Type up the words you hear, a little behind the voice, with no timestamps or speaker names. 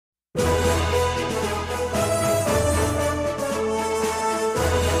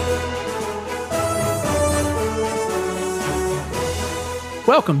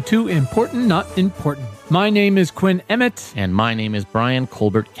Welcome to Important Not Important. My name is Quinn Emmett. And my name is Brian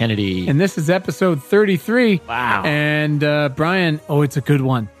Colbert Kennedy. And this is episode 33. Wow. And Brian, it's a good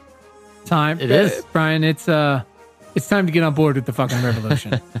one. It is. Brian, it's time to get on board with the fucking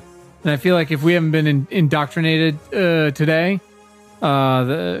revolution. And I feel like if we haven't been indoctrinated today,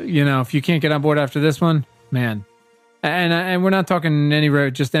 if you can't get on board after this one, man. And we're not talking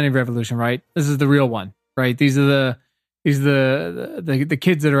just any revolution, right? This is the real one, right? These are the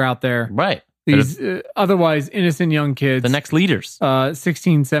kids that are out there. Right. These otherwise innocent young kids. The next leaders.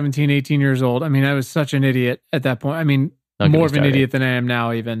 16, 17, 18 years old. I mean, I was such an idiot at that point. I mean, more of an idiot than I am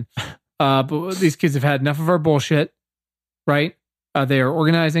now even. But these kids have had enough of our bullshit, right? They are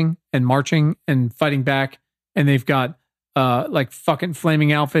organizing and marching and fighting back. And they've got like fucking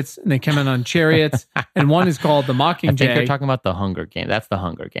flaming outfits. And they come in on chariots. And one is called the Mockingjay. I think you're talking about the Hunger Games. That's the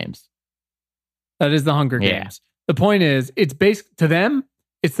Hunger Games. That is the Hunger Games. The point is, it's based to them.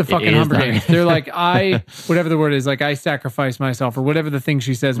 It's the fucking Hunger Games. They're like, whatever the word is, like I sacrifice myself or whatever the thing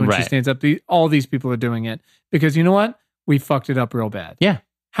she says when she stands up. All these people are doing it because you know what? We fucked it up real bad. Yeah.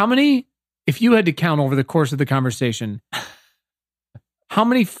 How many, if you had to count over the course of the conversation, how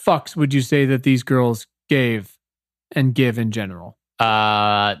many fucks would you say that these girls gave and give in general?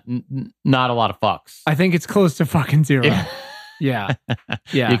 Not a lot of fucks. I think it's close to fucking zero. Yeah.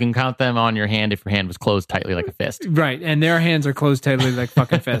 You can count them on your hand if your hand was closed tightly like a fist. Right. And their hands are closed tightly like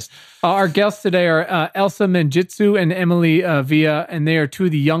fucking fists. Our guests today are Elsa Menjitsu and Emily Villa, and they are two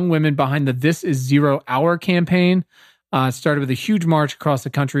of the young women behind the This Is 0 Hour campaign. It started with a huge march across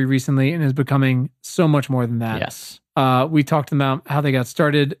the country recently and is becoming so much more than that. Yes. We talked about how they got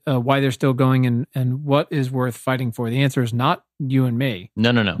started, why they're still going, and what is worth fighting for. The answer is not you and me.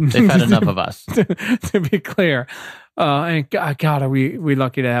 No. They've had enough of us. to be clear. And God, are we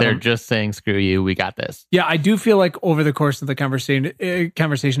lucky to have They're them. just saying, screw you, we got this. Yeah, I do feel like over the course of the conversation,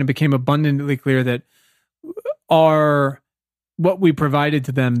 it became abundantly clear that what we provided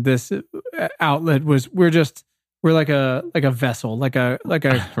to them, this outlet was we're like a vessel, like a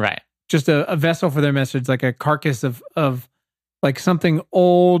right. Just a vessel for their message, like a carcass of like something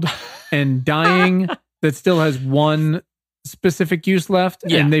old and dying that still has one specific use left,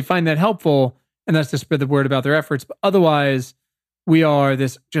 and they find that helpful. And that's to spread the word about their efforts. But otherwise, we are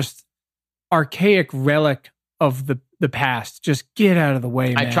this just archaic relic of the past. Just get out of the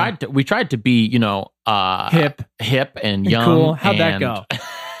way, man. We tried to be, hip and young. Cool. How'd that go?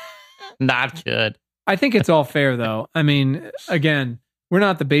 Not good. I think it's all fair, though. I mean, again, we're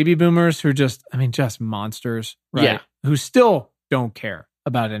not the baby boomers who just monsters, right? Yeah. Who still don't care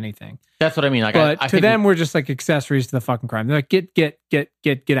about anything. That's what I mean. Like, but to them, we're just like accessories to the fucking crime. They're like, get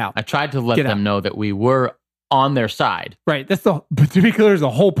out. I tried to let them know that we were on their side. Right. But to be clear, is the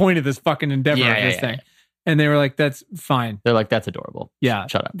whole point of this fucking endeavor of this thing. And they were like, that's fine. They're like, that's adorable. Yeah.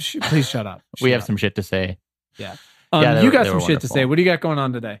 Shut up. Please shut up. We have some shit to say. Yeah. You got some shit to say. What do you got going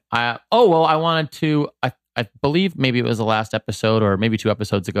on today? I wanted to, I believe maybe it was the last episode or maybe 2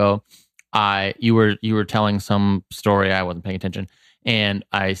 episodes ago. You were telling some story. I wasn't paying attention. And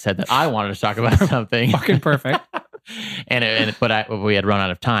I said that I wanted to talk about something. Fucking perfect. But we had run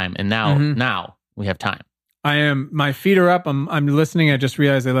out of time, and now we have time. My feet are up. I'm listening. I just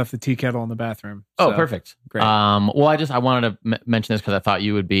realized I left the tea kettle in the bathroom. So, perfect. Great. Well, I wanted to mention this because I thought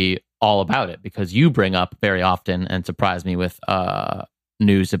you would be all about it because you bring up very often and surprise me with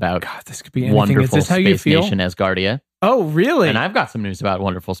news about this could be anything. wonderful Is this how Space you feel? Nation Asgardia. Oh, really? And I've got some news about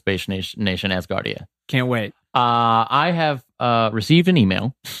wonderful Space Nation Asgardia. Can't wait. I have received an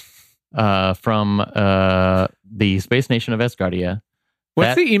email from the Space Nation of Asgardia.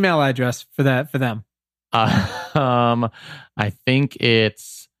 What's the email address for them? I think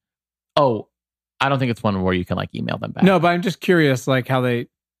it's. Oh, I don't think it's one where you can like email them back. No, but I'm just curious, like how they.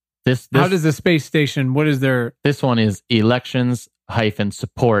 This how does the space station? What is their? This one is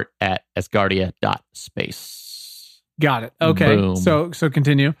elections-support@asgardia.space. Got it. Okay. Boom. So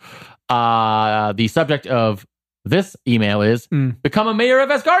continue. The subject of this email is become a mayor of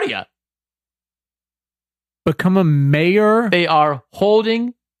Asgardia. Become a mayor? They are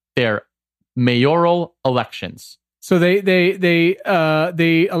holding their mayoral elections. So they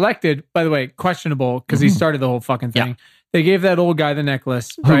elected, by the way, questionable because he started the whole fucking thing. Yeah. They gave that old guy the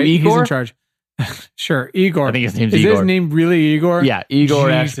necklace, right? Igor? He's in charge. Sure, Igor. I think his name's Igor. Igor. Is his name really Igor? Yeah,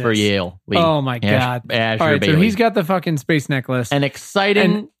 Igor Ashfur-Yale. Oh my God. All right, so he's got the fucking space necklace. An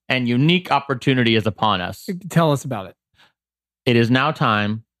exciting and unique opportunity is upon us. Tell us about it. It is now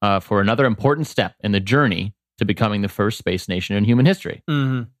time for another important step in the journey to becoming the first space nation in human history.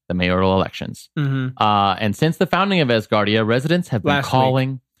 Mm-hmm. The mayoral elections. Mm-hmm. And since the founding of Asgardia, residents have been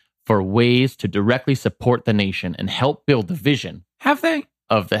calling for ways to directly support the nation and help build the vision. Have they?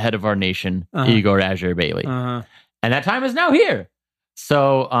 of the head of our nation, Uh-huh. Igor Azure Bailey. Uh-huh. And that time is now here.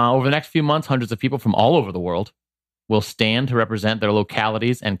 So over the next few months, hundreds of people from all over the world will stand to represent their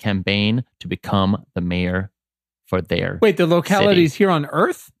localities and campaign to become the mayor for their Wait, the localities here on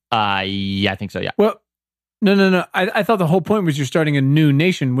Earth? Yeah, I think so, yeah. Well, no. I thought the whole point was you're starting a new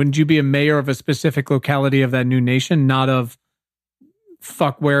nation. Wouldn't you be a mayor of a specific locality of that new nation, not of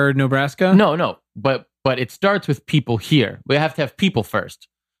where, Nebraska? No. But it starts with people here. We have to have people first.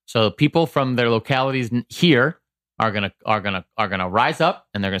 So people from their localities here are gonna rise up,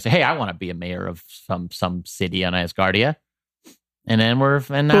 and they're gonna say, "Hey, I want to be a mayor of some city on Asgardia." And then But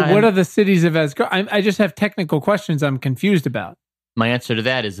what are the cities of Asgard? I just have technical questions I'm confused about. My answer to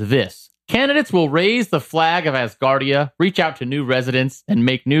that is this. Candidates will raise the flag of Asgardia, reach out to new residents, and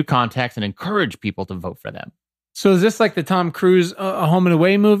make new contacts and encourage people to vote for them. So is this like the Tom Cruise a Home and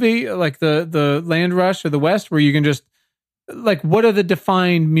Away movie, like the Land Rush or the West, where you can just, like, what are the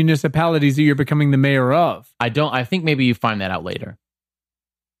defined municipalities that you're becoming the mayor of? I think maybe you find that out later.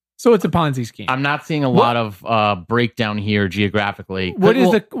 So it's a Ponzi scheme. I'm not seeing a lot of breakdown here geographically. What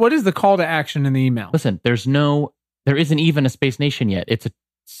is the call to action in the email? Listen, there isn't even a space nation yet. It's a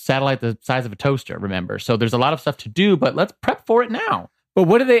satellite the size of a toaster, remember? So there's a lot of stuff to do, but let's prep for it now. But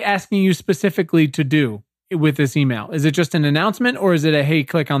what are they asking you specifically to do with this email? Is it just an announcement, or is it a, hey,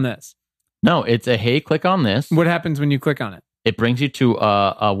 click on this? No, it's a, hey, click on this. What happens when you click on it? It brings you to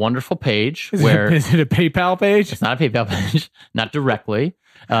a wonderful page Is it a PayPal page? It's not a PayPal page, not directly.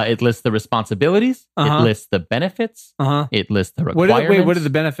 It lists the responsibilities. Uh-huh. It lists the benefits. Uh-huh. It lists the requirements. What are the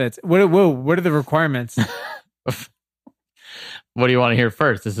benefits? What are the requirements? What do you want to hear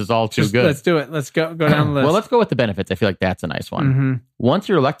first? This is all too good. Let's do it. Let's go down the list. Well, let's go with the benefits. I feel like that's a nice one. Mm-hmm. Once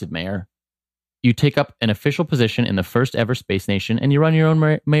you're elected mayor, you take up an official position in the first ever space nation, and you run your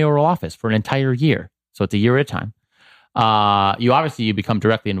own mayoral office for an entire year. So it's a year at a time. You become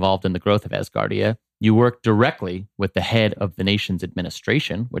directly involved in the growth of Asgardia. You work directly with the head of the nation's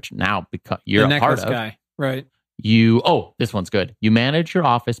administration, which now you're a part of. Guy. Right. This one's good. You manage your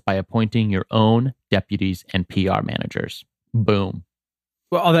office by appointing your own deputies and PR managers. Boom.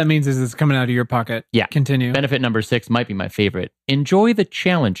 Well, all that means is it's coming out of your pocket. Yeah. Continue. Benefit number 6 might be my favorite. Enjoy the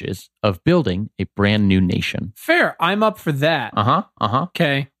challenges of building a brand new nation. Fair. I'm up for that.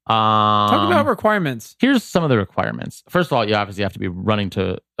 Okay. Talk about requirements. Here's some of the requirements. First of all, you obviously have to be willing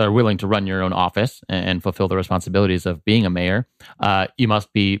to run your own office and fulfill the responsibilities of being a mayor. You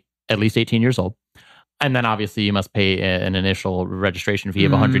must be at least 18 years old. And then obviously you must pay an initial registration fee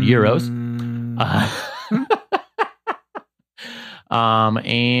of 100 euros.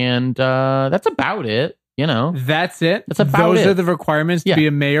 And that's about it, you know. That's it? That's about Those it. are the requirements to be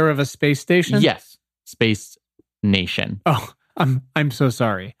a mayor of a space station? Yes. Space nation. Oh, I'm so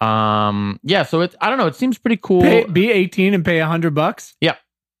sorry. Yeah, so I don't know, it seems pretty cool. Be 18 and pay $100? Yep.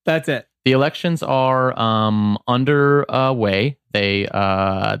 That's it. The elections are underway. They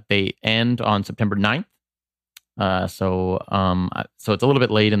end on September 9th. So it's a little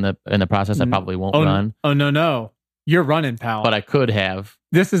bit late in the process. I probably won't run. Oh no. You're running, pal. But I could have.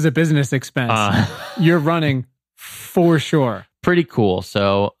 This is a business expense. You're running for sure. Pretty cool.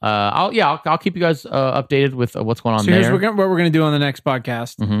 So I'll keep you guys updated with what's going on there. Here's what we're going to do on the next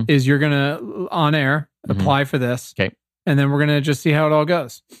podcast is you're going to on air apply for this. Okay. And then we're going to just see how it all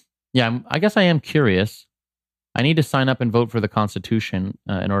goes. Yeah, I guess I am curious. I need to sign up and vote for the Constitution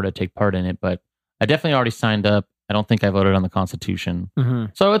in order to take part in it, but I definitely already signed up. I don't think I voted on the Constitution.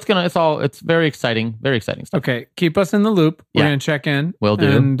 So it's very exciting stuff. Okay. Keep us in the loop. We're going to check in. Will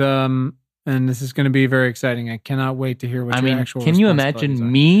do. And this is going to be very exciting. I cannot wait to hear what your actual can you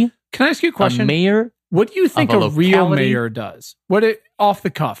imagine me? Can I ask you a question? A mayor? What do you think a real mayor does? Off the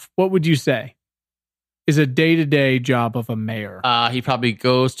cuff, what would you say is a day-to-day job of a mayor? He probably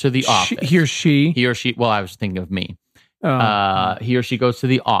goes to the office. He or she? He or she. Well, I was thinking of me. He or she goes to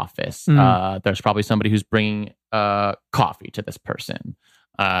the office. There's probably somebody who's bringing coffee to this person.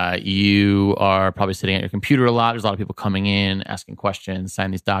 You are probably sitting at your computer a lot. There's a lot of people coming in, asking questions,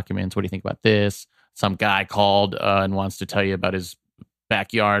 sign these documents. What do you think about this? Some guy called and wants to tell you about his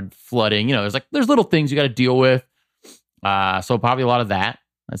backyard flooding. You know, there's little things you got to deal with. So probably a lot of that.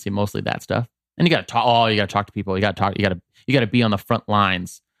 I'd say mostly that stuff. And you got to talk. You got to talk to people. You got to be on the front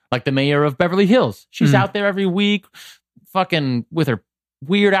lines. Like the mayor of Beverly Hills. She's out there every week, fucking with her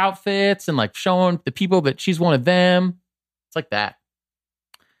weird outfits and like showing the people that she's one of them. It's like that.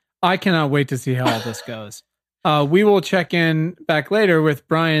 I cannot wait to see how all this goes. We will check in back later with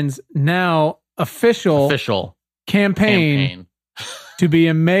Brian's now official campaign to be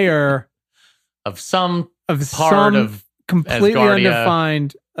a mayor of some completely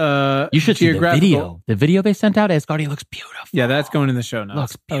undefined. You should see the video. The video they sent out, Asgardia looks beautiful. Yeah, that's going in the show notes.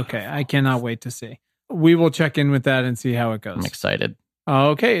 Looks beautiful. Okay, I cannot wait to see. We will check in with that and see how it goes. I'm excited.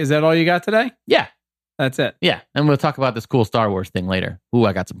 Okay, is that all you got today? Yeah. That's it. Yeah, and we'll talk about this cool Star Wars thing later. Ooh,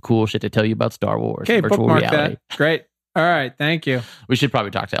 I got some cool shit to tell you about Star Wars. Okay, virtual bookmark reality. that. Great. All right, thank you. We should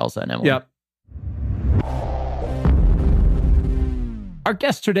probably talk to Elsa and Emily. Yep. Our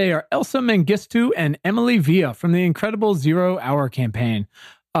guests today are Elsa Mengistu and Emily Villa from the incredible 0 Hour campaign.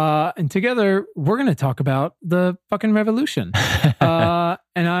 And together, we're going to talk about the fucking revolution. And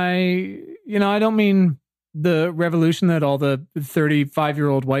I don't mean the revolution that all the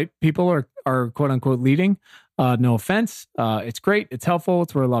 35-year-old white people are quote unquote leading. No offense. It's great. It's helpful.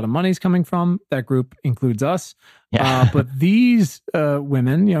 It's where a lot of money's coming from. That group includes us. Yeah. But these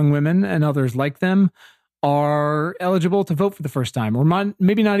women, young women and others like them, are eligible to vote for the first time, or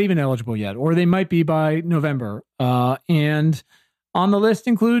maybe not even eligible yet, or they might be by November. And on the list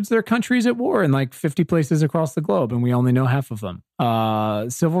includes their countries at war in like 50 places across the globe, and we only know half of them.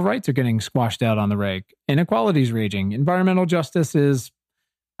 Civil rights are getting squashed out on the rake. Inequality's raging. Environmental justice is,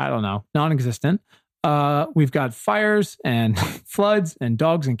 I don't know, non-existent. We've got fires and floods, and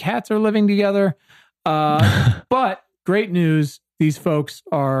dogs and cats are living together. But great news, these folks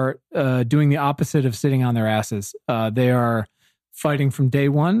are doing the opposite of sitting on their asses. They are fighting from day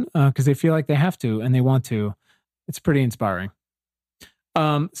one because they feel like they have to and they want to. It's pretty inspiring.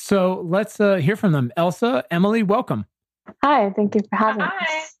 So let's hear from them. Elsa, Emily, welcome. Hi, thank you for having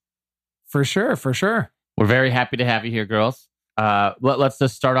us. For sure. We're very happy to have you here, girls. Let's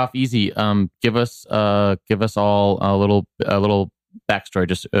just start off easy. Give us all a little backstory.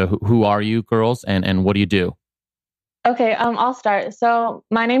 Just who are you, girls, and what do you do? Okay, I'll start. So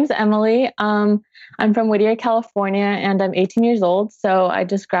my name's Emily. I'm from Whittier, California, and I'm 18 years old. So I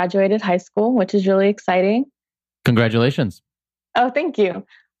just graduated high school, which is really exciting. Congratulations. Oh, thank you.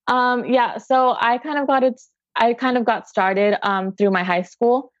 So I kind of got started through my high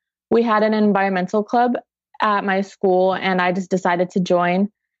school. We had an environmental club at my school, and I just decided to join.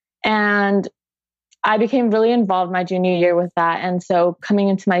 And I became really involved my junior year with that. And so coming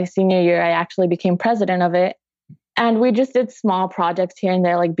into my senior year, I actually became president of it. And we just did small projects here and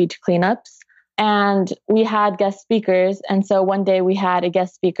there, like beach cleanups. And we had guest speakers. And so one day we had a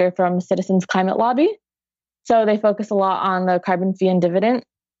guest speaker from Citizens Climate Lobby. So they focus a lot on the carbon fee and dividend.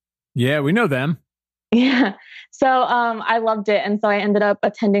 Yeah, we know them. Yeah. So I loved it. And so I ended up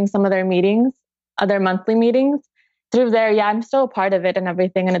attending some of their meetings, their monthly meetings through there. Yeah, I'm still a part of it and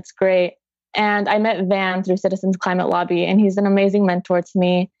everything. And it's great. And I met Van through Citizens Climate Lobby. And he's an amazing mentor to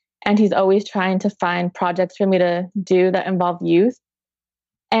me. And he's always trying to find projects for me to do that involve youth.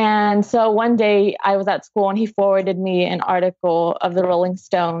 And so one day I was at school and he forwarded me an article of the Rolling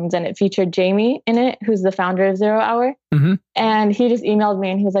Stones, and it featured Jamie in it, who's the founder of 0 Hour. Mm-hmm. And he just emailed me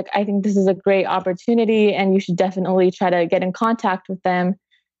and he was like, I think this is a great opportunity and you should definitely try to get in contact with them.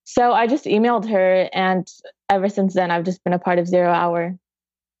 So I just emailed her, and ever since then, I've just been a part of 0 Hour.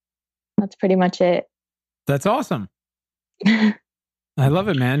 That's pretty much it. That's awesome. I love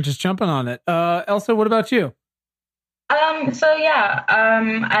it, man. Just jumping on it. Elsa, what about you? I'm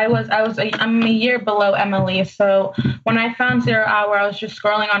a year below Emily. So when I found 0 Hour, I was just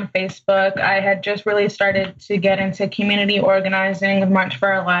scrolling on Facebook. I had just really started to get into community organizing of March for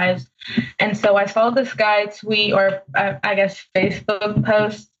Our Lives. And so I saw this guy tweet, or I guess Facebook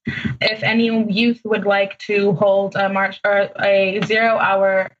post, if any youth would like to hold a march or a 0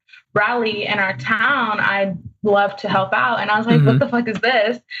 Hour rally in our town, I'd love to help out. And I was like, what the fuck is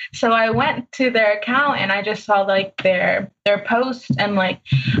this? So I went to their account and I just saw like their posts, and like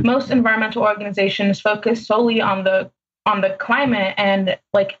most environmental organizations focus solely on the climate and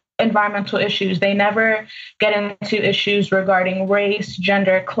like environmental issues. They never get into issues regarding race,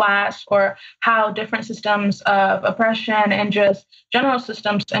 gender, class, or how different systems of oppression and just general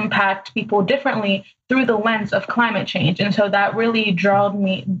systems impact people differently through the lens of climate change. And so that really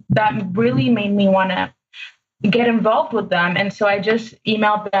made me want to get involved with them. And so I just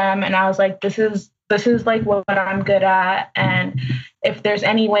emailed them and I was like, this is like what I'm good at. And if there's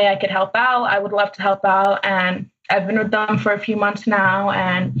any way I could help out, I would love to help out. And I've been with them for a few months now,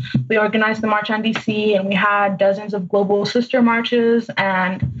 and we organized the March on DC, and we had dozens of global sister marches,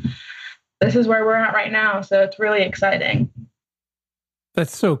 and this is where we're at right now. So it's really exciting.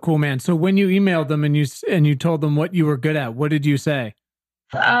 That's so cool, man. So when you emailed them and you told them what you were good at, what did you say?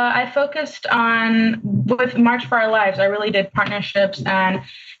 I focused on, with March for Our Lives, I really did partnerships and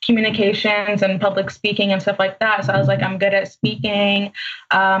communications and public speaking and stuff like that. So I was like, I'm good at speaking.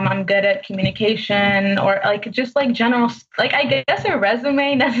 I'm good at communication, or like just like general, like I guess a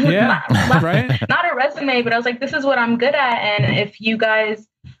resume. Yeah, right. Not a resume, but I was like, this is what I'm good at. And if you guys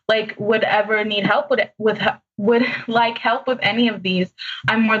like would ever need help would like help with any of these,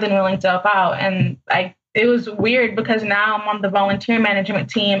 I'm more than willing to help out. And it was weird because now I'm on the volunteer management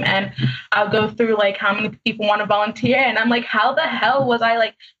team, and I'll go through like how many people want to volunteer, and I'm like, how the hell was I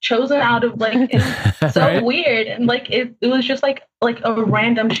like chosen out of like, it's so right? weird. And like it was just like a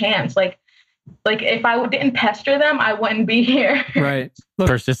random chance. Like if I didn't pester them, I wouldn't be here. Right. Look,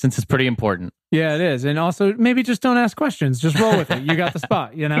 persistence is pretty important. Yeah, it is. And also maybe just don't ask questions. Just roll with it. You got the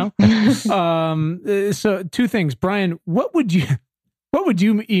spot, you know? So 2 things. Brian, what would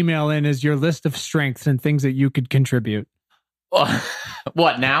you email in as your list of strengths and things that you could contribute?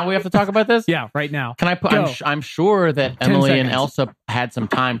 What, now we have to talk about this? Yeah, right now. Can I put, I'm sure that Emily and Elsa had some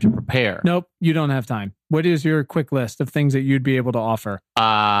time to prepare. Nope, you don't have time. What is your quick list of things that you'd be able to offer?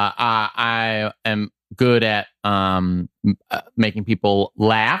 I am good at making people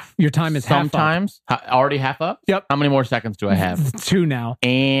laugh. Your time is sometimes half up. Already half up. Yep. How many more seconds do I have? 2 now.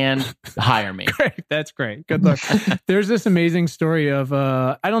 And hire me. Great. That's great. Good luck. There's this amazing story of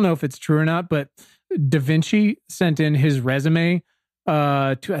I don't know if it's true or not, but Da Vinci sent in his resume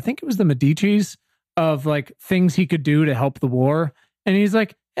to, I think it was the Medicis, of like things he could do to help the war. And he's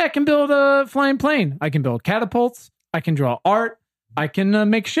like, yeah, I can build a flying plane. I can build catapults. I can draw art. I can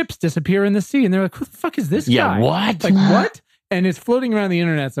make ships disappear in the sea. And they're like, who the fuck is this guy? Yeah, what? Like, what? And it's floating around the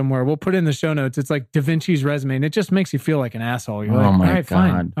internet somewhere. We'll put it in the show notes. It's like Da Vinci's resume. And it just makes you feel like an asshole. You're like, all right,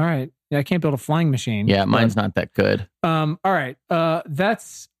 fine. All right. Yeah, I can't build a flying machine. Yeah, mine's not that good. All right.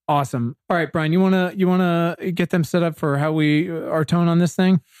 That's awesome. All right, Brian, you wanna get them set up for how our tone on this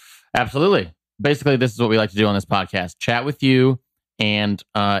thing? Absolutely. Basically, this is what we like to do on this podcast: chat with you, and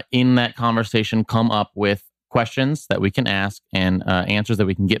in that conversation, come up with questions that we can ask and answers that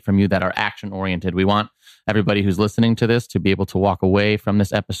we can get from you that are action oriented. We want everybody who's listening to this to be able to walk away from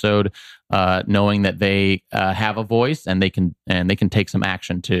this episode knowing that they have a voice and they can take some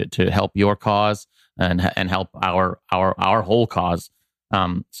action to help your cause and help our whole cause.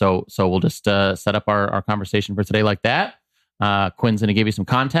 So we'll just set up our conversation for today like that. Quinn's going to give you some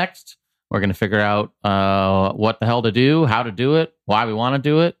context. We're going to figure out what the hell to do, how to do it, why we want to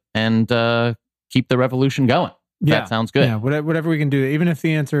do it, and keep the revolution going. Yeah. That sounds good. Yeah, whatever we can do. Even if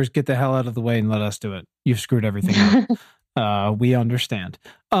the answer is get the hell out of the way and let us do it. You've screwed everything up. We understand.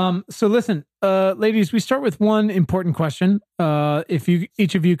 So listen, ladies, we start with one important question. If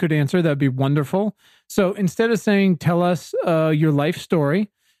each of you could answer, that'd be wonderful. So instead of saying, tell us your life story,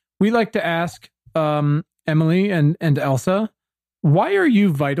 we like to ask Emily and Elsa, why are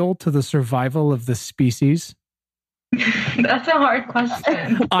you vital to the survival of the species? That's a hard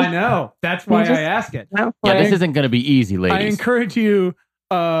question. I know. That's why I ask it. Yeah, this isn't going to be easy, ladies. I encourage you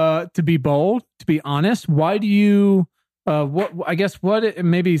to be bold, to be honest. Why do you...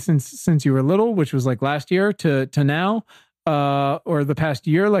 maybe since you were little, which was like last year to now, or the past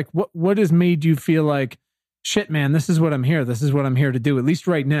year, like what has made you feel like, shit, man, this is what I'm here. This is what I'm here to do, at least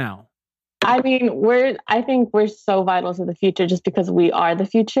right now. I mean, I think we're so vital to the future just because we are the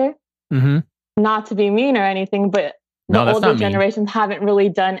future. Mm-hmm. Not to be mean or anything, but the older generations haven't really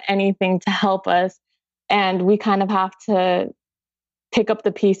done anything to help us. And we kind of have to pick up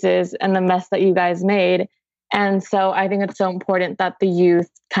the pieces and the mess that you guys made. And so I think it's so important that the youth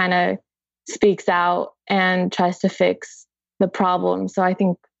kind of speaks out and tries to fix the problem. So I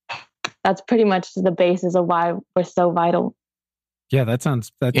think that's pretty much the basis of why we're so vital. Yeah, that's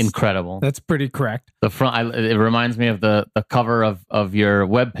incredible. That's pretty correct. The front, it reminds me of the cover of your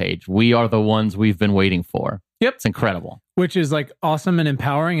webpage. We are the ones we've been waiting for. Yep, it's incredible. Which is like awesome and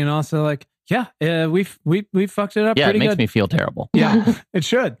empowering, and also like, we fucked it up. Yeah, pretty it makes good. me feel terrible. Yeah, it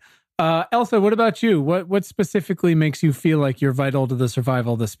should. Elsa, what about you? What specifically makes you feel like you're vital to the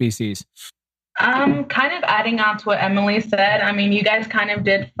survival of the species? Kind of adding on to what Emily said. I mean, you guys kind of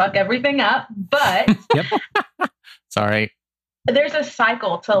did fuck everything up, but yep. Sorry. There's a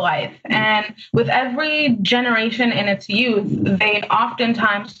cycle to life. And with every generation in its youth, they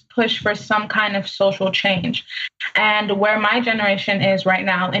oftentimes push for some kind of social change. And where my generation is right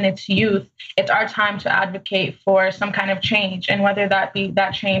now in its youth, it's our time to advocate for some kind of change. And whether that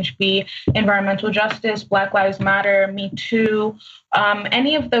change be environmental justice, Black Lives Matter, Me Too,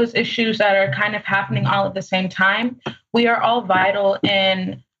 any of those issues that are kind of happening all at the same time, we are all vital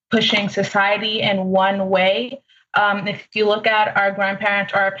in pushing society in one way. If you look at our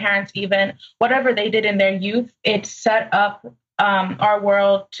grandparents or our parents, even whatever they did in their youth, it set up our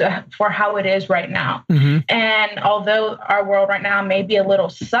world for how it is right now. Mm-hmm. And although our world right now may be a little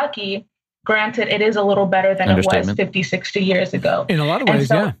sucky, granted, it is a little better than it was 50, 60 years ago. In a lot of ways,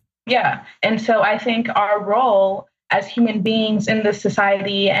 yeah. Yeah. And so I think our role as human beings in this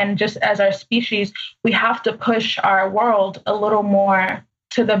society and just as our species, we have to push our world a little more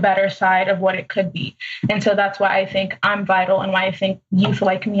to the better side of what it could be. And so that's why I think I'm vital and why I think youth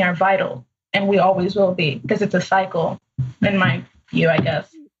like me are vital. And we always will be, because it's a cycle in my view, I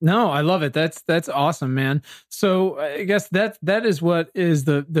guess. No, I love it. That's awesome, man. So I guess that is what is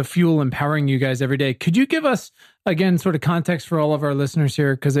the fuel empowering you guys every day. Could you give us, again, sort of context for all of our listeners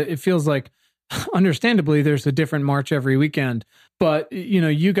here? Because it feels like, understandably, there's a different march every weekend. But, you know,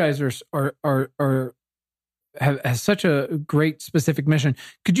 you guys has such a great specific mission.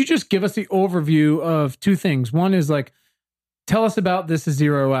 Could you just give us the overview of two things? One is like, tell us about This Is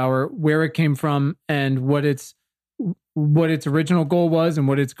Zero Hour, where it came from, and what its original goal was and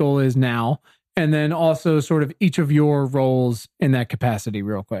what its goal is now. And then also sort of each of your roles in that capacity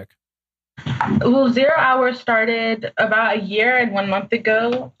real quick. Well, 0 Hour started about a year and 1 month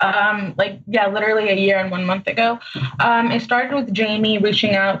ago. Literally a year and 1 month ago. It started with Jamie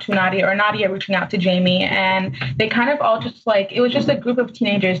reaching out to Nadia, or Nadia reaching out to Jamie. And they kind of all just like, it was just a group of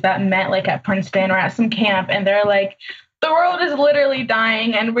teenagers that met like at Princeton or at some camp. And they're like, the world is literally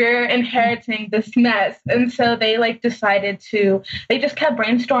dying and we're inheriting this mess. And so they they just kept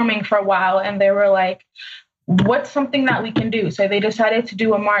brainstorming for a while, and they were like, what's something that we can do? So they decided to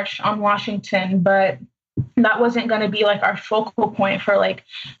do a march on Washington, but that wasn't going to be like our focal point for like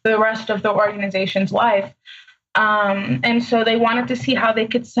the rest of the organization's life. And so they wanted to see how they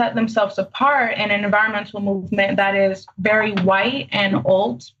could set themselves apart in an environmental movement that is very white and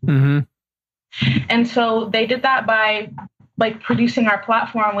old. Mm-hmm. And so they did that by like producing our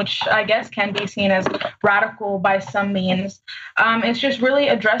platform, which I guess can be seen as radical by some means. It's just really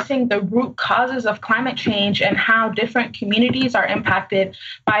addressing the root causes of climate change and how different communities are impacted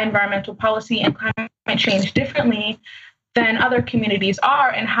by environmental policy and climate change differently than other communities are.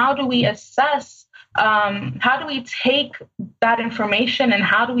 And how do we assess, how do we take that information and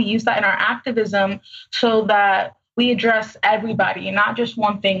how do we use that in our activism so that we address everybody, not just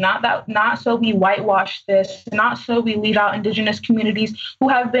one thing, not so we whitewash this, not so we leave out Indigenous communities who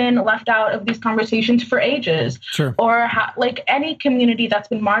have been left out of these conversations for ages, sure, or like any community that's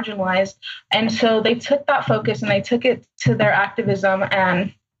been marginalized. And so they took that focus and they took it to their activism.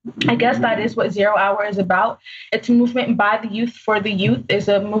 And I guess that is what 0 Hour is about. It's a movement by the youth for the youth. It's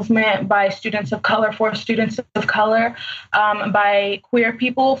a movement by students of color for students of color, by queer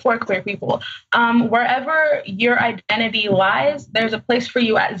people for queer people. Wherever your identity lies, there's a place for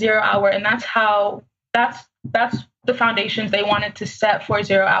you at 0 Hour, and that's the foundations they wanted to set for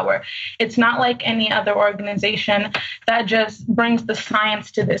 0 Hour. It's not like any other organization that just brings the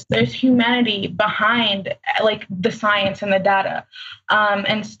science to this. There's humanity behind like the science and the data.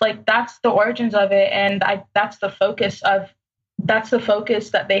 And like, that's the origins of it. And that's the focus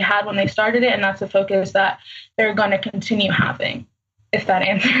that they had when they started it. And that's the focus that they're going to continue having. If that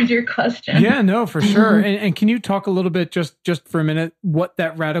answers your question. Yeah, no, for sure. And can you talk a little bit, just for a minute, what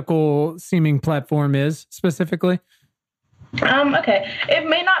that radical seeming platform is specifically? Okay. It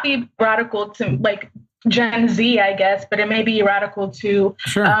may not be radical to like Gen Z, I guess, but it may be radical to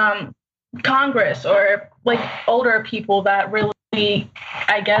Congress or like older people that really,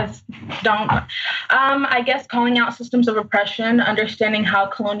 I guess, don't. I guess calling out systems of oppression, understanding how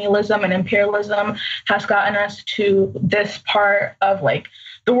colonialism and imperialism has gotten us to this part of like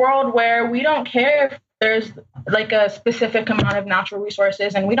the world where we don't care if there's like a specific amount of natural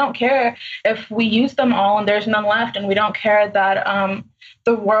resources, and we don't care if we use them all and there's none left, and we don't care that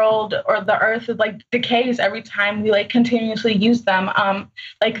the world or the earth like decays every time we like continuously use them.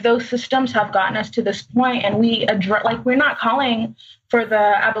 Like those systems have gotten us to this point, and we're not calling for the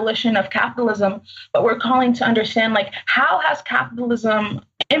abolition of capitalism, but we're calling to understand like how has capitalism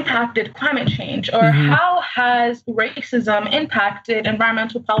impacted climate change, or how has racism impacted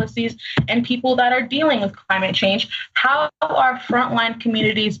environmental policies and people that are dealing with climate change? How are frontline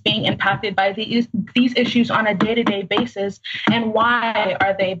communities being impacted by these issues on a day-to-day basis, and why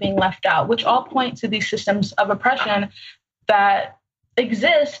are they being left out? Which all point to these systems of oppression that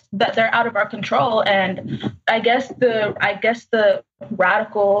exist, that they're out of our control. And I guess the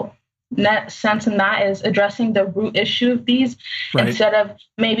radical net sense in that is addressing the root issue of these, instead of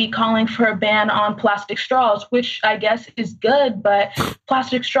maybe calling for a ban on plastic straws, which I guess is good, but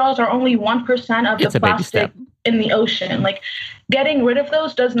plastic straws are only 1% of the plastic in the ocean. Like getting rid of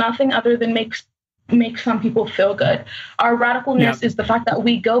those does nothing other than make some people feel good. Our radicalness is the fact that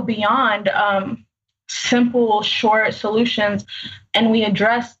we go beyond simple, short solutions, and we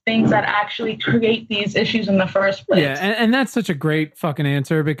address things that actually create these issues in the first place. Yeah, and that's such a great fucking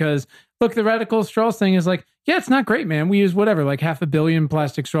answer because, look, the radical straws thing is like, yeah, it's not great, man. We use whatever, like 500 million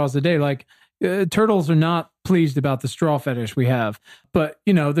plastic straws a day. Like, turtles are not pleased about the straw fetish we have. But,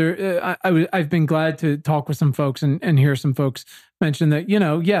 you know, I've been glad to talk with some folks and hear some folks mention that, you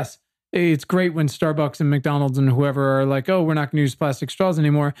know, yes, it's great when Starbucks and McDonald's and whoever are like, oh, we're not going to use plastic straws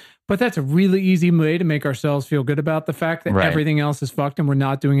anymore. But that's a really easy way to make ourselves feel good about the fact that everything else is fucked and we're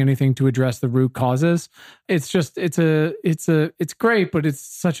not doing anything to address the root causes. It's just, it's great, but it's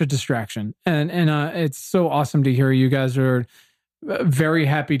such a distraction. And it's so awesome to hear you guys are very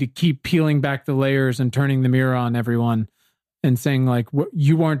happy to keep peeling back the layers and turning the mirror on everyone and saying like,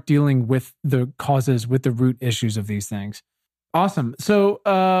 you aren't dealing with the causes, with the root issues of these things. Awesome. So,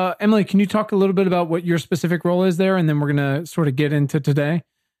 Emily, can you talk a little bit about what your specific role is there? And then we're going to sort of get into today.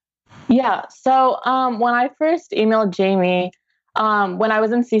 Yeah. So when I first emailed Jamie, when I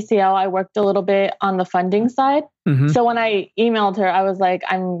was in CCL, I worked a little bit on the funding side. Mm-hmm. So when I emailed her, I was like,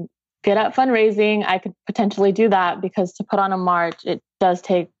 I'm good at fundraising. I could potentially do that because to put on a march, it does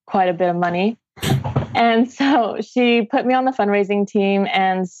take quite a bit of money. And so she put me on the fundraising team.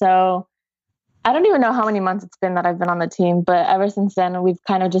 And so I don't even know how many months it's been that I've been on the team, but ever since then, we've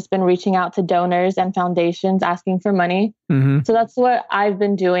kind of just been reaching out to donors and foundations asking for money. Mm-hmm. So that's what I've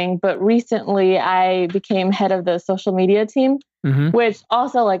been doing. But recently I became head of the social media team, mm-hmm. which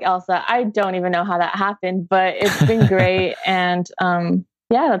also, like Elsa, I don't even know how that happened, but it's been great. And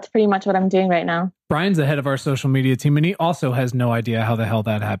yeah, that's pretty much what I'm doing right now. Brian's the head of our social media team, and he also has no idea how the hell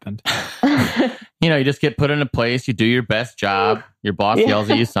that happened. You know, you just get put in a place, you do your best job. Your boss yells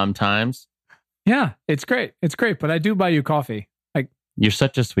at you sometimes. Yeah, it's great. It's great. But I do buy you coffee. Like, you're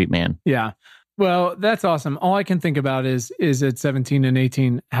such a sweet man. Yeah. Well, that's awesome. All I can think about is at 17 and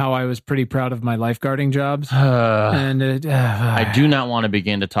 18, how I was pretty proud of my lifeguarding jobs. And I do not want to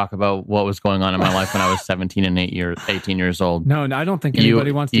begin to talk about what was going on in my life when I was 17 and 18 years old. No, I don't think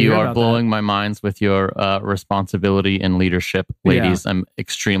anybody wants to hear about that. You are blowing my minds with your responsibility and leadership, ladies. Yeah. I'm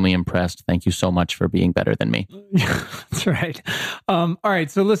extremely impressed. Thank you so much for being better than me. That's right. All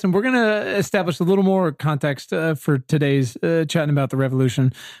right. So listen, we're going to establish a little more context for today's chatting about the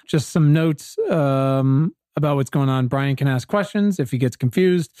revolution. Just some notes about what's going on. Brian can ask questions if he gets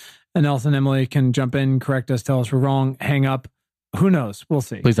confused, and Elsa and Emily can jump in, correct us, tell us we're wrong, hang up. Who knows? We'll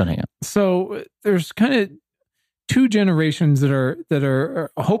see. Please don't hang up. So there's kind of two generations that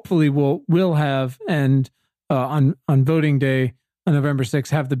are hopefully will have, and on voting day on November 6th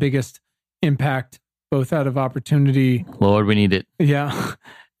have the biggest impact, both out of opportunity. Lord, we need it. Yeah.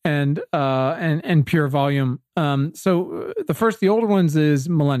 And pure volume. So the older ones is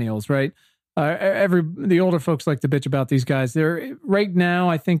millennials, right? The older folks like to bitch about these guys. They're right now,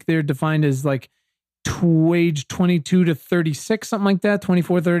 I think they're defined as like age 22 to 36, something like that,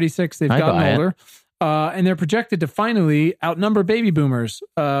 24, 36. They've gotten older. And they're projected to finally outnumber baby boomers,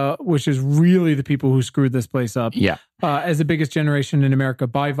 which is really the people who screwed this place up. Yeah. As the biggest generation in America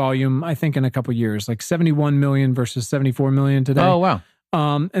by volume, I think in a couple years, like 71 million versus 74 million today. Oh, wow.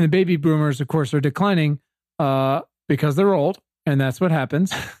 And the baby boomers, of course, are declining because they're old, and that's what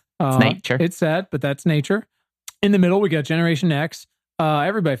happens. It's nature. It's sad, but that's nature. In the middle, we got Generation X.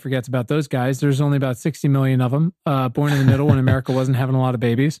 Everybody forgets about those guys. There's only about 60 million of them born in the middle when America wasn't having a lot of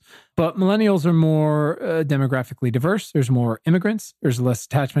babies. But millennials are more demographically diverse. There's more immigrants. There's less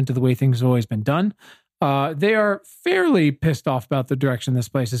attachment to the way things have always been done. They are fairly pissed off about the direction this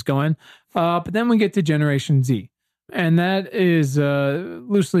place is going. But then we get to Generation Z. And that is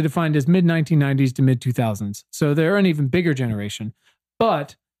loosely defined as mid-1990s to mid-2000s. So they're an even bigger generation.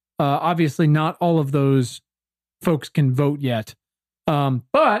 But obviously not all of those folks can vote yet.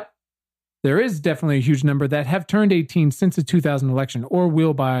 But there is definitely a huge number that have turned 18 since the 2000 election or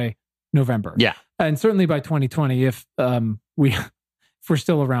will by November. Yeah. And certainly by 2020 if we're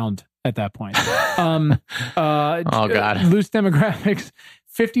still around at that point. Oh, God. Loose demographics.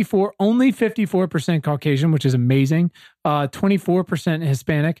 Only 54% Caucasian, which is amazing. 24%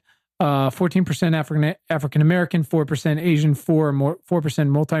 Hispanic, 14% African American, 4% Asian, 4%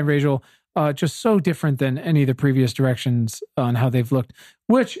 multiracial. Just so different than any of the previous directions on how they've looked,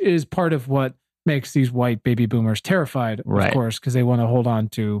 which is part of what makes these white baby boomers terrified, of course, because they want to hold on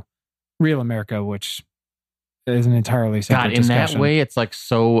to real America, which is an entirely separate discussion. In that way, it's like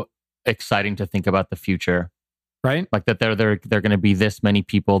so exciting to think about the future. Right? Like that they're going to be this many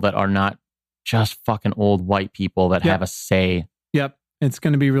people that are not just fucking old white people that have a say. Yep. It's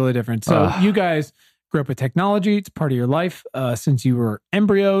going to be really different. So you guys grew up with technology. It's part of your life since you were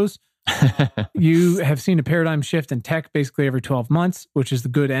embryos. You have seen a paradigm shift in tech basically every 12 months, which is the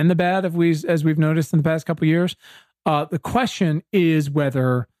good and the bad, as we've noticed in the past couple of years. The question is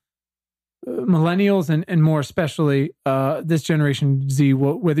whether millennials and more especially this generation Z,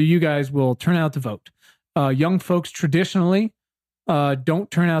 whether you guys will turn out to vote. Young folks traditionally don't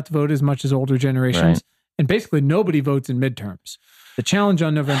turn out to vote as much as older generations. Right. And basically nobody votes in midterms. The challenge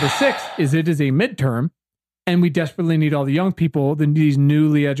on November 6th is it is a midterm, and we desperately need all the young people, these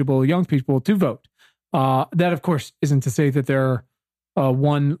newly eligible young people, to vote. That, of course, isn't to say that they're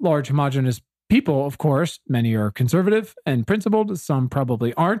one large homogenous people, of course. Many are conservative and principled. Some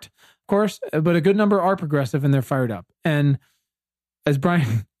probably aren't, of course, but a good number are progressive and they're fired up. And as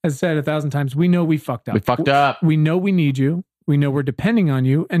Brian has said 1,000 times, we know we fucked up. We fucked up. We know we need you. We know we're depending on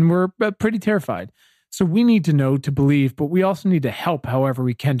you, and we're pretty terrified. So we need to know, to believe, but we also need to help however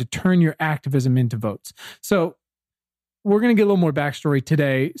we can to turn your activism into votes. So we're going to get a little more backstory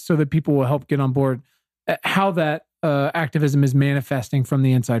today so that people will help get on board how that activism is manifesting from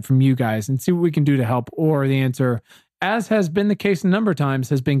the inside from you guys and see what we can do to help. Or the answer, as has been the case a number of times,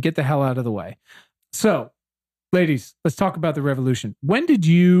 has been get the hell out of the way. So, ladies, let's talk about the revolution. When did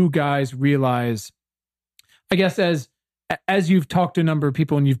you guys realize, I guess as you've talked to a number of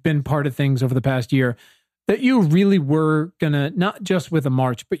people and you've been part of things over the past year, that you really were gonna, not just with a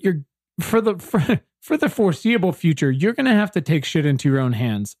march, but you're for the foreseeable future, you're gonna have to take shit into your own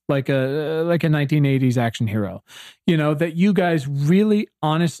hands, like a 1980s action hero. You know, that you guys really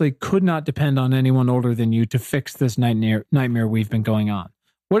honestly could not depend on anyone older than you to fix this nightmare we've been going on.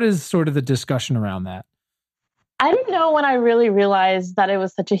 What is sort of the discussion around that? I didn't know when I really realized that it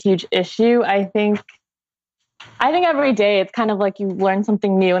was such a huge issue. I think every day it's kind of like you learn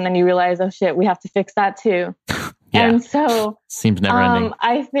something new and then you realize, oh shit, we have to fix that too. Yeah. And so seems never ending.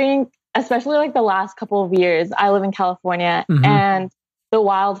 I think especially like the last couple of years, I live in California and the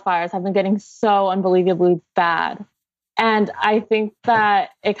wildfires have been getting so unbelievably bad. And I think that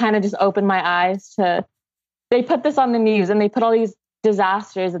it kind of just opened my eyes to, they put this on the news and they put all these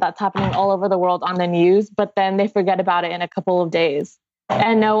disasters that's happening all over the world on the news, but then they forget about it in a couple of days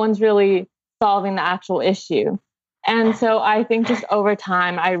and no one's really solving the actual issue. And so I think just over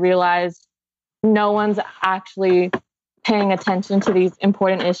time, I realized no one's actually paying attention to these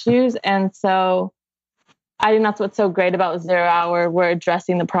important issues. And so I think that's what's so great about Zero Hour. We're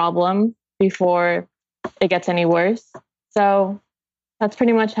addressing the problem before it gets any worse. So that's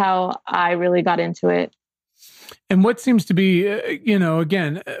pretty much how I really got into it. And what seems to be,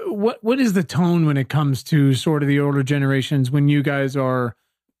 again, what is the tone when it comes to sort of the older generations when you guys are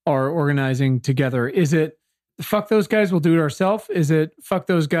organizing together? Is it fuck those guys, we'll do it ourselves? Is it fuck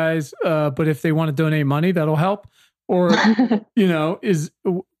those guys, but if they want to donate money, that'll help? Or, is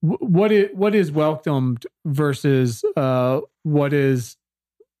what is welcomed versus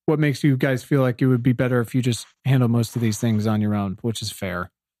what makes you guys feel like it would be better if you just handle most of these things on your own, which is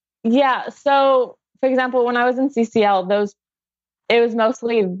fair? Yeah. So, for example, when I was in CCL, it was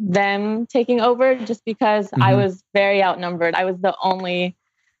mostly them taking over just because I was very outnumbered. I was the only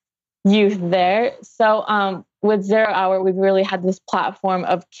youth there. So with Zero Hour, we've really had this platform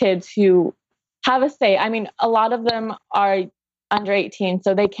of kids who have a say. I mean, a lot of them are under 18,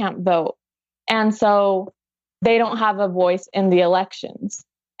 so they can't vote. And so they don't have a voice in the elections.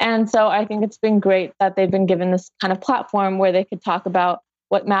 And so I think it's been great that they've been given this kind of platform where they could talk about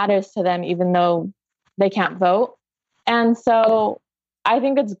what matters to them, even though they can't vote. And so I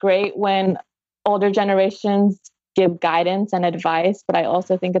think it's great when older generations give guidance and advice, but I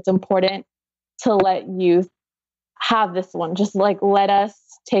also think it's important to let youth have this one. Just like let us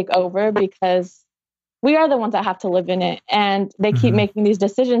take over because we are the ones that have to live in it. And they keep making these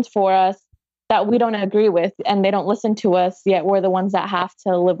decisions for us that we don't agree with and they don't listen to us, yet we're the ones that have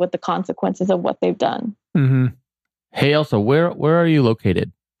to live with the consequences of what they've done. Mm-hmm. Hey, Elsa, where are you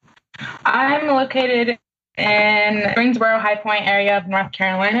located? I'm located in Greensboro, High Point area of North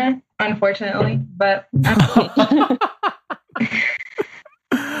Carolina, unfortunately, but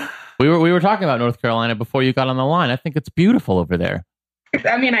we were talking about North Carolina before you got on the line. I think it's beautiful over there.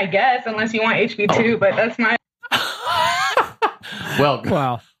 I mean, I guess, unless you want HB2, but that's my... Well,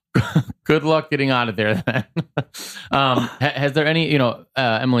 wow. Good luck getting out of there then. Has there any,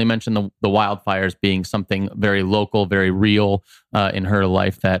 Emily mentioned the wildfires being something very local, very real in her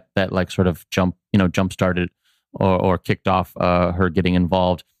life that like sort of jump started or kicked off her getting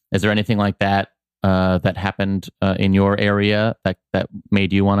involved. Is there anything like that that happened in your area that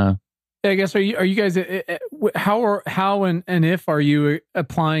made you want to? I guess, are you guys, how and if are you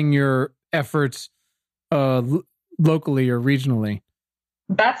applying your efforts locally or regionally?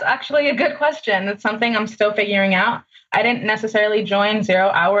 That's actually a good question. It's something I'm still figuring out. I didn't necessarily join 0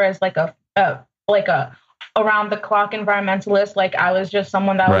 Hour as like a around the clock environmentalist. Like I was just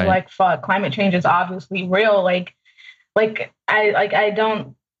someone that was like, fuck, climate change is obviously real. I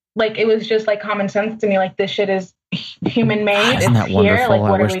don't like, it was just like common sense to me. Like this shit is human made. Isn't that wonderful? Here. Like,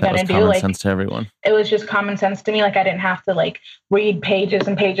 what I are we going to do? Common sense to everyone. It was just common sense to me. Like I didn't have to like read pages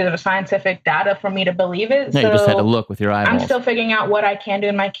and pages of scientific data for me to believe it. No, you just had to look with your eyeballs. I'm still figuring out what I can do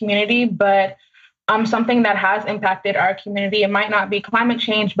in my community, but something that has impacted our community, it might not be climate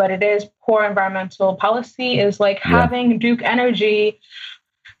change, but it is poor environmental policy, is like having Duke Energy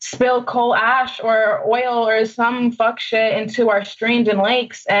spill coal ash or oil or some fuck shit into our streams and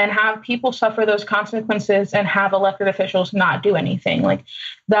lakes and have people suffer those consequences and have elected officials not do anything. Like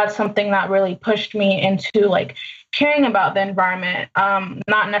that's something that really pushed me into like caring about the environment.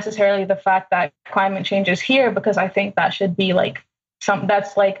 Not necessarily the fact that climate change is here, because I think that should be like something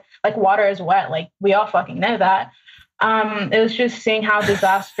that's like water is wet. Like we all fucking know that. It was just seeing how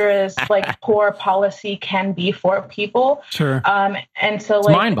disastrous like poor policy can be for people. Sure. And so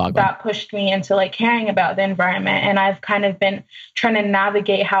like that pushed me into like caring about the environment. And I've kind of been trying to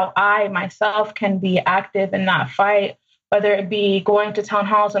navigate how I myself can be active in that fight, whether it be going to town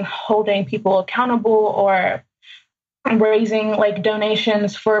halls and holding people accountable or raising like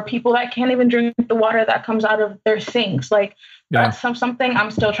donations for people that can't even drink the water that comes out of their sinks. Like that's something I'm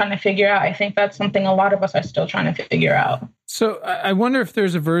still trying to figure out. I think that's something a lot of us are still trying to figure out. So I wonder if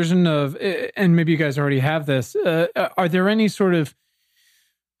there's a version of, and maybe you guys already have this, are there any sort of,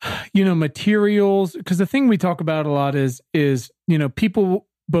 materials? Because the thing we talk about a lot is, people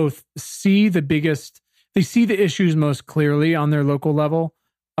both see they see the issues most clearly on their local level.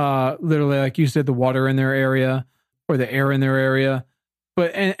 Literally, like you said, the water in their area or the air in their area.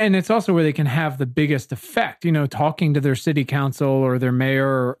 But and it's also where they can have the biggest effect, talking to their city council or their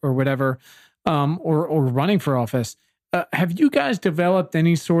mayor or whatever, or running for office. Have you guys developed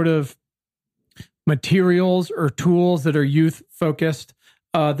any sort of materials or tools that are youth focused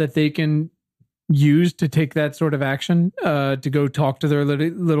that they can use to take that sort of action, to go talk to their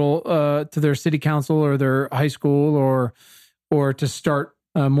to their city council or their high school or to start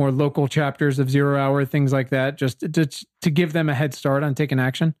more local chapters of 0 Hour, things like that, just to give them a head start on taking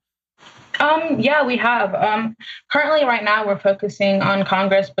action? Yeah, we have. Currently, right now, we're focusing on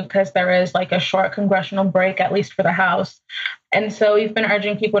Congress because there is like a short congressional break, at least for the House. And so we've been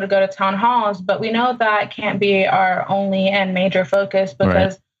urging people to go to town halls, but we know that can't be our only and major focus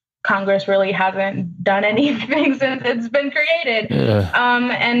because Congress really hasn't done anything since it's been created.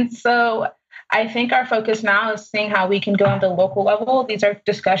 And so I think our focus now is seeing how we can go on the local level. These are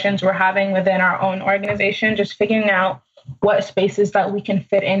discussions we're having within our own organization, just figuring out what spaces that we can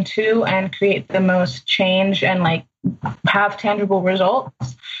fit into and create the most change and like have tangible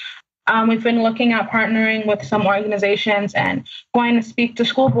results. We've been looking at partnering with some organizations and going to speak to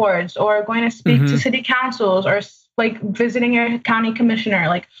school boards or going to speak to city councils or like visiting your county commissioner.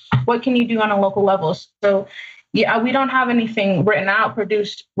 Like, what can you do on a local level? So yeah, we don't have anything written out,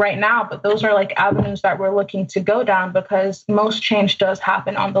 produced right now, but those are like avenues that we're looking to go down because most change does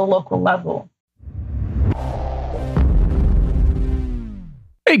happen on the local level.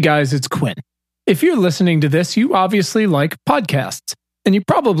 Hey guys, it's Quinn. If you're listening to this, you obviously like podcasts, and you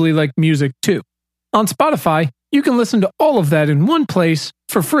probably like music too. On Spotify, you can listen to all of that in one place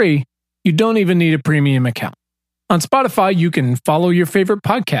for free. You don't even need a premium account. On Spotify, you can follow your favorite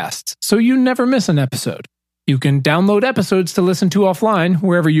podcasts so you never miss an episode. You can download episodes to listen to offline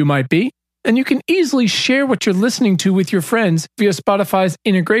wherever you might be, and you can easily share what you're listening to with your friends via Spotify's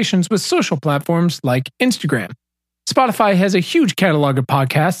integrations with social platforms like Instagram. Spotify has a huge catalog of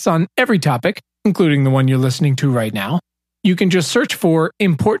podcasts on every topic, including the one you're listening to right now. You can just search for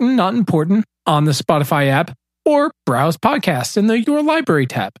Important Not Important on the Spotify app or browse podcasts in the Your Library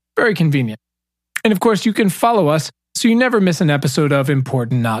tab. Very convenient. And of course, you can follow us so you never miss an episode of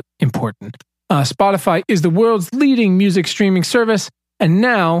Important Not Important. Spotify is the world's leading music streaming service, and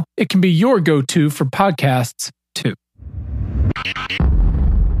now it can be your go-to for podcasts too.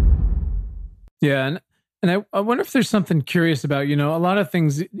 Yeah, and I wonder if there's something curious about, a lot of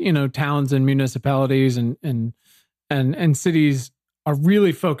things, towns and municipalities and cities are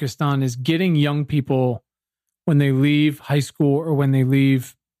really focused on is getting young people when they leave high school or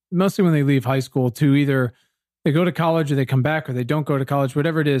mostly when they leave high school to either they go to college or they come back or they don't go to college,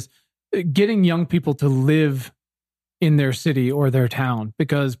 whatever it is, getting young people to live in their city or their town,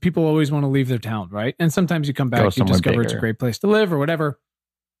 because people always want to leave their town, right? And sometimes you come back, you discover it's a great place to live or whatever.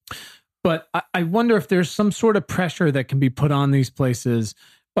 But I wonder if there's some sort of pressure that can be put on these places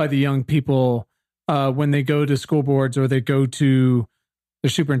by the young people when they go to school boards or they go to their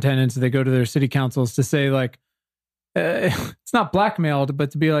superintendents, they go to their city councils to say like, it's not blackmailed,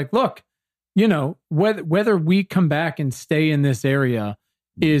 but to be like, look, you know, whether we come back and stay in this area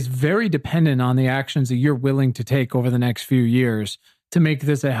is very dependent on the actions that you're willing to take over the next few years to make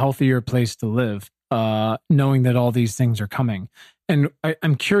this a healthier place to live, knowing that all these things are coming. And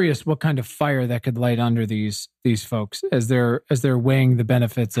I'm curious what kind of fire that could light under these folks as they're weighing the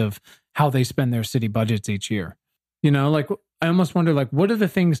benefits of how they spend their city budgets each year. You know, like I almost wonder, like, what are the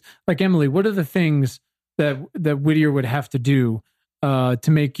things, like Emily, what are the things that Whittier would have to do to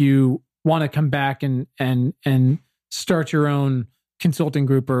make you want to come back and start your own consulting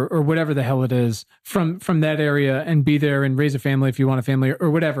group or whatever the hell it is from that area and be there and raise a family if you want a family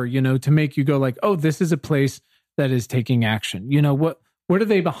or whatever, you know, to make you go like, oh, this is a place that is taking action. You know, what are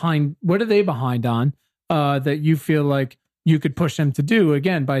they behind? What are they behind on that you feel like you could push them to do,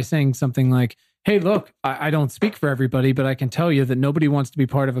 again, by saying something like, hey, look, I don't speak for everybody, but I can tell you that nobody wants to be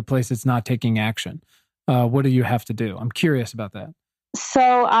part of a place that's not taking action. What do you have to do? I'm curious about that.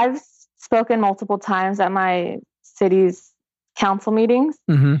 So I've spoken multiple times at my city's council meetings.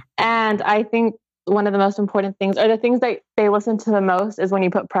 Mm-hmm. And I think one of the most important things, or the things that they listen to the most, is when you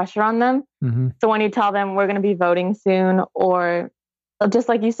put pressure on them. Mm-hmm. So when you tell them we're going to be voting soon, or just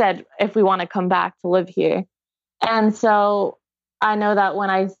like you said, if we want to come back to live here. And so I know that when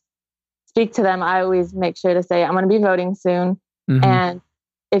I speak to them, I always make sure to say, I'm going to be voting soon. Mm-hmm. And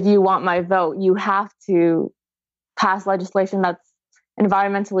if you want my vote, you have to pass legislation that's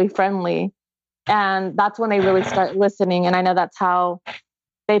environmentally friendly. And that's when they really start listening. And I know that's how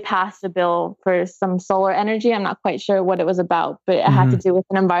they passed a bill for some solar energy. I'm not quite sure what it was about, but it had to do with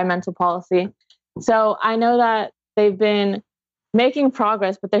an environmental policy. So I know that they've been making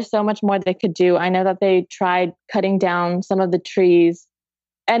progress, but there's so much more they could do. I know that they tried cutting down some of the trees,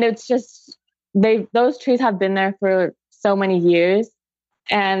 and it's just, those trees have been there for so many years,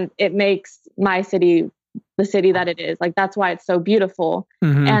 and it makes my city the city that it is. Like, that's why it's so beautiful.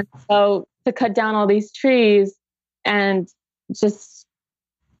 Mm-hmm. And so to cut down all these trees, and just,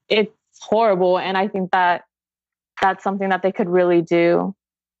 it's horrible. And I think that that's something that they could really do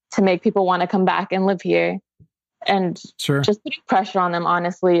to make people want to come back and live here. And sure, just putting pressure on them,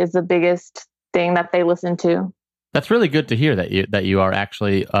 honestly, is the biggest thing that they listen to. That's really good to hear that you are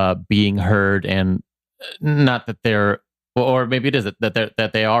actually being heard, and not that they're, or maybe it is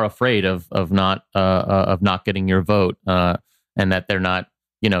that they are afraid of not getting your vote, and that they're not,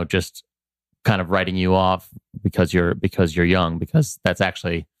 you know, just kind of writing you off because you're young, because it's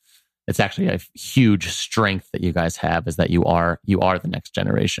actually a huge strength that you guys have, is that you are the next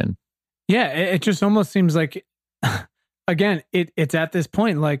generation. Yeah, it just almost seems like, again, it's at this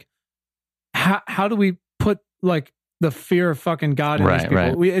point, like, how do we put like the fear of fucking God in these people?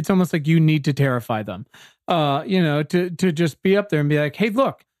 Right. It's almost like you need to terrify them, you know, to just be up there and be like, hey,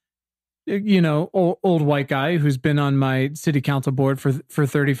 look, you know, old white guy who's been on my city council board for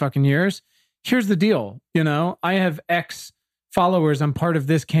 30 fucking years. Here's the deal. You know, I have X followers. I'm part of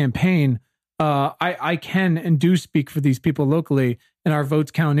this campaign. I can and do speak for these people locally, and our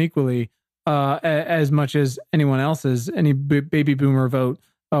votes count equally, as much as anyone else's. Any baby boomer vote,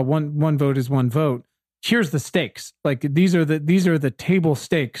 one vote is one vote. Here's the stakes. Like, these are the table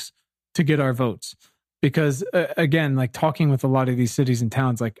stakes to get our votes. Because again, like, talking with a lot of these cities and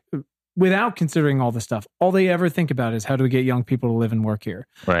towns, like, without considering all the stuff, all they ever think about is how do we get young people to live and work here.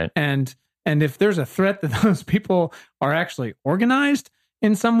 Right. And if there's a threat that those people are actually organized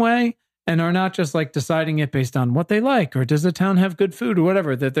in some way and are not just like deciding it based on what they like, or does the town have good food or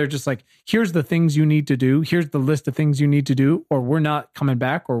whatever, that they're just like, here's the things you need to do. Here's the list of things you need to do, or we're not coming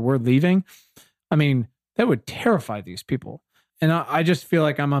back, or we're leaving. I mean, that would terrify these people. And I just feel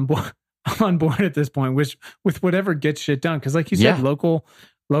like I'm on board. I'm on board at this point with whatever gets shit done. Cause like you said, local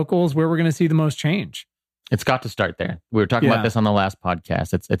is where we're going to see the most change. It's got to start there. We were talking about this on the last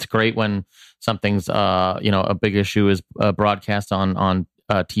podcast. It's great when something's a big issue is broadcast on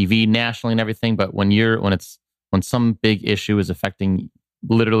TV nationally and everything. But when some big issue is affecting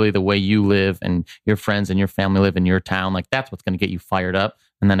literally the way you live and your friends and your family live in your town, like, that's what's going to get you fired up.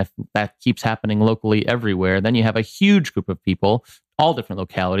 And then if that keeps happening locally everywhere, then you have a huge group of people, all different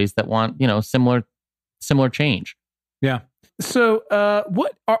localities, that want, you know, similar change. Yeah. So,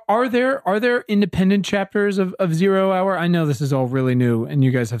 what are there independent chapters of 0 Hour? I know this is all really new, and you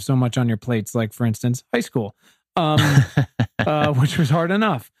guys have so much on your plates. Like, for instance, high school, which was hard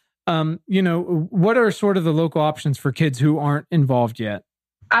enough. You know, what are sort of the local options for kids who aren't involved yet?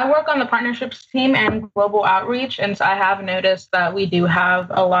 I work on the partnerships team and global outreach, and so I have noticed that we do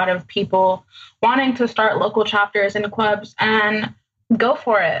have a lot of people wanting to start local chapters and clubs, and go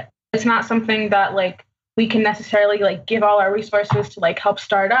for it. It's not something that, like, we can necessarily like give all our resources to like help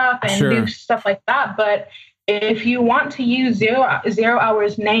start up and do stuff like that. But if you want to use Zero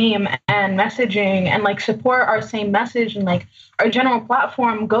Hour's name and messaging and like support our same message and like our general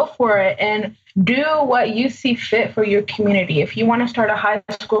platform, go for it and do what you see fit for your community. If you want to start a high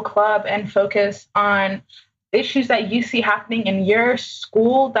school club and focus on issues that you see happening in your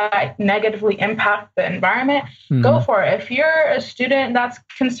school that negatively impact the environment, go for it. If you're a student that's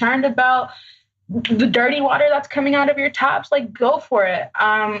concerned about the dirty water that's coming out of your taps, like go for it.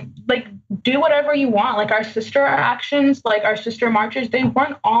 Like do whatever you want. Like our sister actions, like our sister marches, they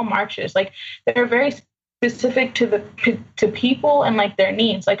weren't all marches. Like they're very specific to people and like their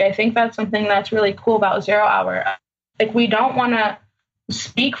needs. Like I think that's something that's really cool about Zero Hour. Like we don't want to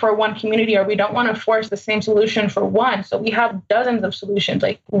speak for one community, or we don't want to force the same solution for one. So we have dozens of solutions.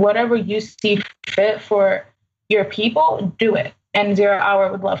 Like whatever you see fit for your people, do it. And Zero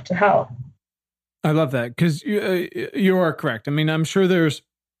Hour would love to help. I love that, because you are correct. I mean, I'm sure there's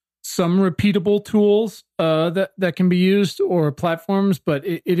some repeatable tools that can be used, or platforms, but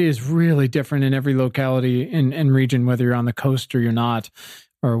it is really different in every locality and region, whether you're on the coast or you're not,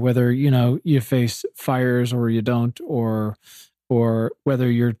 or whether, you face fires or you don't, or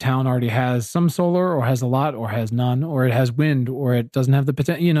whether your town already has some solar or has a lot or has none, or it has wind or it doesn't have the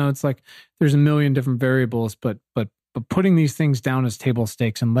potential. It's like there's a million different variables, but putting these things down as table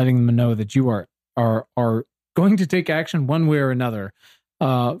stakes and letting them know that you are going to take action one way or another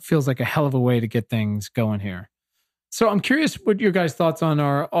feels like a hell of a way to get things going here. So I'm curious what your guys' thoughts on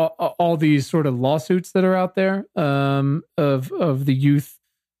are all these sort of lawsuits that are out there of the youth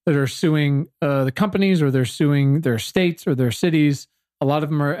that are suing the companies, or they're suing their states or their cities. A lot of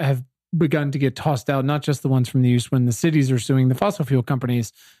them have begun to get tossed out, not just the ones from the youth. When the cities are suing the fossil fuel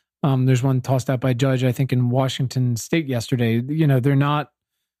companies, there's one tossed out by a judge, I think, in Washington State yesterday. They're not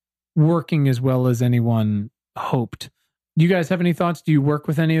working as well as anyone hoped. Do you guys have any thoughts? Do you work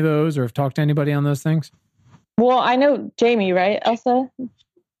with any of those, or have talked to anybody on those things? Well, I know Jamie, right, Elsa?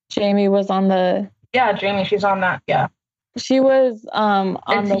 Jamie was on the... Yeah, Jamie, she's on that, yeah. She was on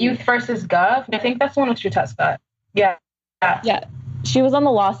the Youth versus Gov. I think that's the one with Shrutess got. Yeah. Yeah. She was on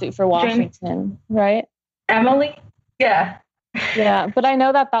the lawsuit for Washington, Jamie. Right? Emily? Yeah. Yeah, but I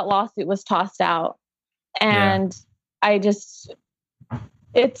know that lawsuit was tossed out. And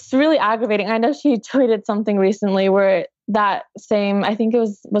it's really aggravating. I know she tweeted something recently where that same, I think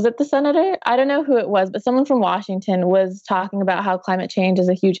was it the senator? I don't know who it was, but someone from Washington was talking about how climate change is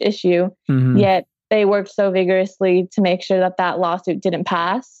a huge issue, yet they worked so vigorously to make sure that lawsuit didn't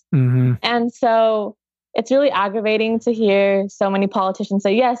pass. And so it's really aggravating to hear so many politicians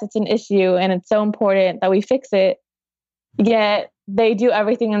say, yes, it's an issue and it's so important that we fix it. Yet they do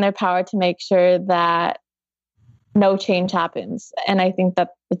everything in their power to make sure that no change happens. And I think that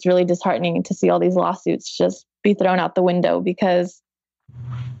it's really disheartening to see all these lawsuits just be thrown out the window, because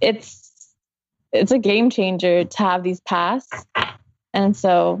it's a game changer to have these pass. And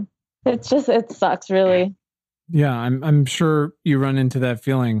so it sucks, really. Yeah, I'm sure you run into that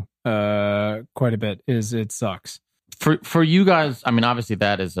feeling quite a bit. It sucks for you guys. I mean, obviously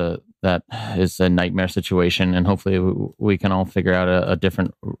that is a nightmare situation, and hopefully we can all figure out a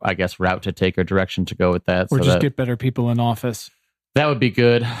different, I guess, route to take or direction to go with that, or just get better people in office. That would be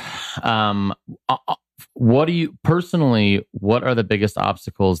good. What do you personally? What are the biggest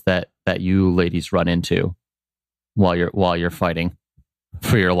obstacles that you ladies run into while you're fighting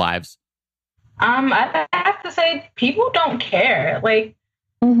for your lives? I have to say, people don't care. Like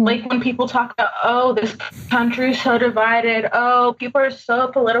when people talk about, oh, this country's so divided, oh, people are so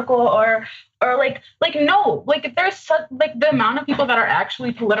political, or like no, like there's such, like the amount of people that are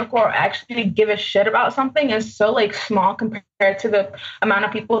actually political or actually give a shit about something is so like small compared to the amount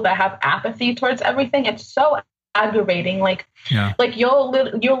of people that have apathy towards everything. It's so aggravating. Like you'll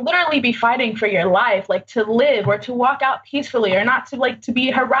literally be fighting for your life, like to live or to walk out peacefully, or not to be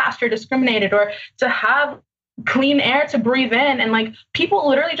harassed or discriminated, or to have clean air to breathe in. And like people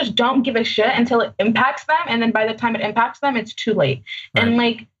literally just don't give a shit until it impacts them, and then by the time it impacts them, it's too late. Right. And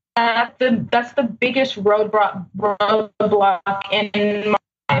like that's the biggest roadblock in my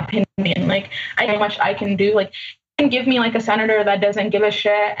opinion. Like I know how much I can do. Like you can give me like a senator that doesn't give a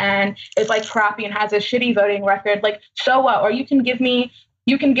shit and is like crappy and has a shitty voting record, like so what? Or you can give me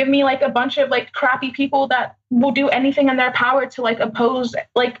like a bunch of like crappy people that will do anything in their power to like oppose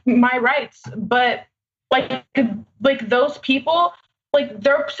like my rights. But like those people, like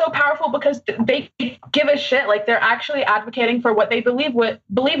they're so powerful because they give a shit. Like they're actually advocating for what they believe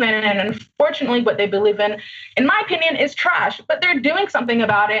in. And unfortunately, what they believe in my opinion, is trash, but they're doing something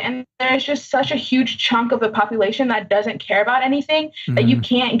about it. And there's just such a huge chunk of the population that doesn't care about anything that you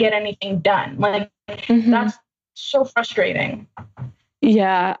can't get anything done. Like that's so frustrating.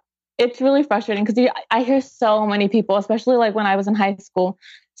 Yeah, it's really frustrating because I hear so many people, especially like when I was in high school,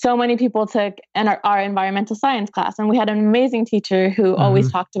 so many people took our environmental science class, and we had an amazing teacher who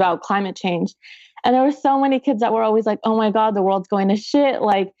always talked about climate change. And there were so many kids that were always like, oh my God, the world's going to shit.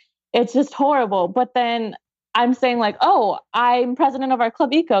 Like, it's just horrible. But then I'm saying like, oh, I'm president of our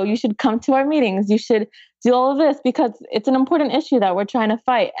Club Eco. You should come to our meetings. You should do all of this because it's an important issue that we're trying to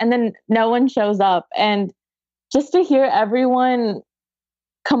fight. And then no one shows up. And just to hear everyone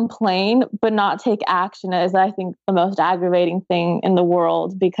complain but not take action is, I think, the most aggravating thing in the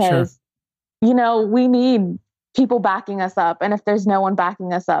world because, you know, we need people backing us up. And if there's no one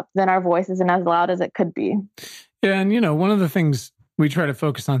backing us up, then our voice isn't as loud as it could be. Yeah. And, you know, one of the things we try to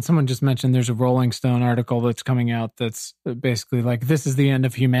focus on, someone just mentioned there's a Rolling Stone article that's coming out that's basically like, this is the end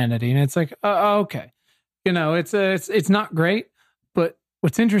of humanity. And it's like, okay. You know, it's not great, but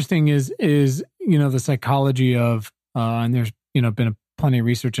what's interesting is, you know, the psychology of, and there's, you know, been plenty of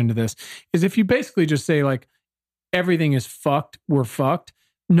research into this, is if you basically just say like, everything is fucked, we're fucked,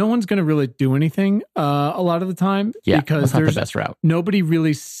 no one's going to really do anything a lot of the time because there's the best route. Nobody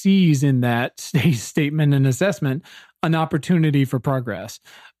really sees in that statement and assessment an opportunity for progress.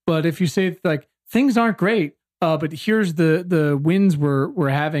 But if you say like, things aren't great, but here's the wins we're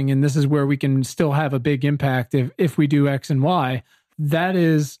having, and this is where we can still have a big impact if we do X and Y, that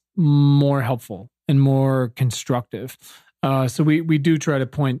is more helpful and more constructive. So we do try to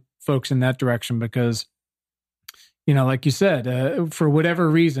point folks in that direction because, you know, like you said, for whatever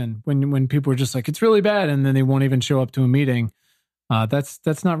reason, when people are just like, it's really bad, and then they won't even show up to a meeting,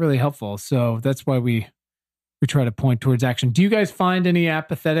 that's not really helpful. So that's why we try to point towards action. Do you guys find any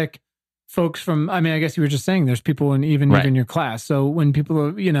apathetic folks from, I mean, I guess you were just saying there's people in even your class. So when people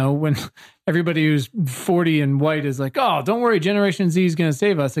are, you know, when everybody who's 40 and white is like, oh, don't worry, Generation Z is going to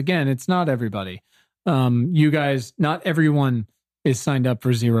save us. Again, it's not everybody. You guys, not everyone is signed up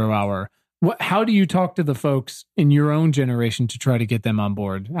for 0 Hour. How do you talk to the folks in your own generation to try to get them on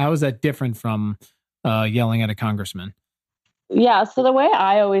board? How is that different from yelling at a congressman? Yeah, so the way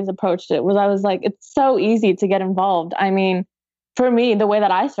I always approached it was I was like, it's so easy to get involved. I mean, for me, the way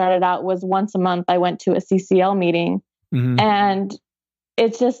that I started out was once a month I went to a CCL meeting, and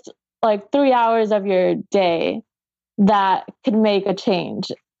it's just like 3 hours of your day that could make a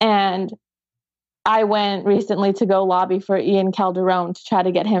change. And I went recently to go lobby for Ian Calderon to try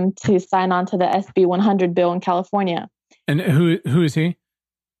to get him to sign on to the SB 100 bill in California. And who is he?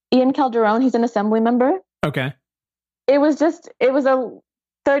 Ian Calderon, he's an assembly member. Okay. It was a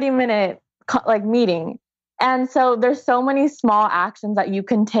 30-minute like meeting. And so there's so many small actions that you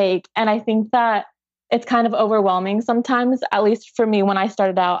can take. And I think that it's kind of overwhelming sometimes, at least for me. When I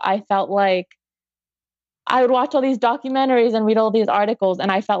started out, I felt like I would watch all these documentaries and read all these articles,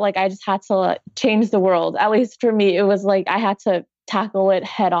 and I felt like I just had to change the world. At least for me, it was like I had to tackle it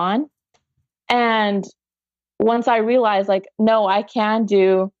head on. And once I realized like, no, I can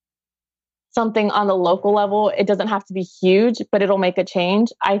do something on the local level. It doesn't have to be huge, but it'll make a change.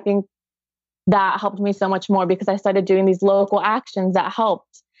 I think that helped me so much more because I started doing these local actions that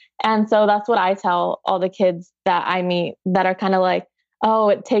helped. And so that's what I tell all the kids that I meet that are kind of like, oh,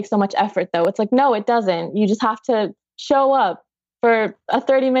 it takes so much effort though. It's like, no, it doesn't. You just have to show up for a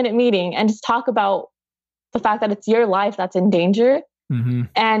 30-minute meeting and just talk about the fact that it's your life that's in danger.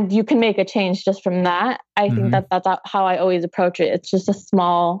 And you can make a change just from that. I think that's how I always approach it. It's just a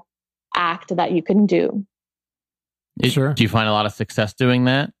small act that you can do. Sure. Do you find a lot of success doing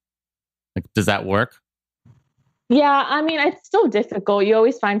that? Like, does that work? Yeah, I mean, it's still difficult. You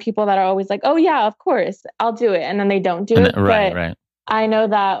always find people that are always like, oh yeah, of course, I'll do it. And then they don't do it. Right. I know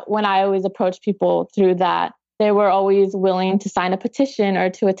that when I always approach people through that, they were always willing to sign a petition or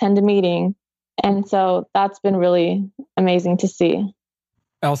to attend a meeting. And so that's been really amazing to see.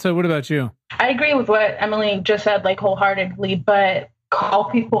 Elsa, what about you? I agree with what Emily just said, like wholeheartedly, but call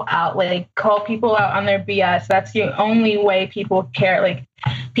people out on their BS. That's the only way people care. Like,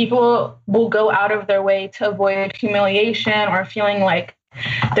 people will go out of their way to avoid humiliation or feeling like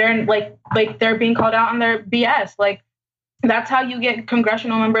they're they're being called out on their BS. Like, that's how you get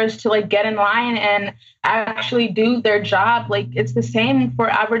congressional members to like get in line and actually do their job. Like, it's the same for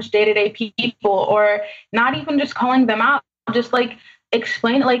average day-to-day people, or not even just calling them out, just like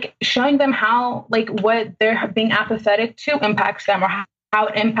explain, like showing them how like what they're being apathetic to impacts them, or how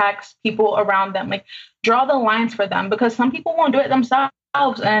it impacts people around them. Like, draw the lines for them, because some people won't do it themselves.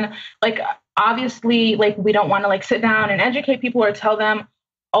 And like, obviously, like, we don't want to like sit down and educate people or tell them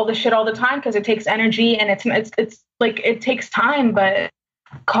all the shit all the time, because it takes energy and it's like, it takes time. But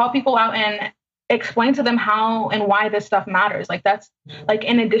call people out and explain to them how and why this stuff matters. Like, that's like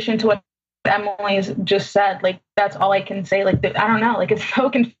in addition to what Emily's just said, like, that's all I can say. Like, I don't know, like, it's so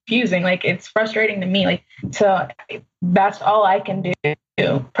confusing. Like, it's frustrating to me. Like, so that's all I can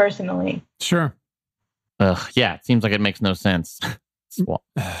do personally. Sure. Yeah, it seems like it makes no sense.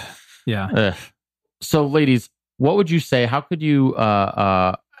 Yeah. So, ladies, what would you say? How could you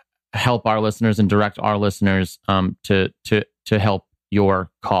help our listeners and direct our listeners to help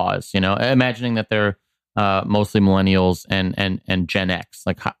your cause? You know, imagining that they're mostly millennials and Gen X.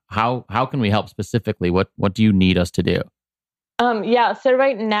 Like, how can we help specifically? What do you need us to do? Yeah. So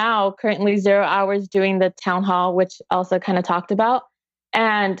right now, currently 0 Hours doing the town hall, which Elsa kind of talked about,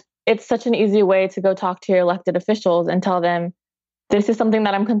 and it's such an easy way to go talk to your elected officials and tell them, this is something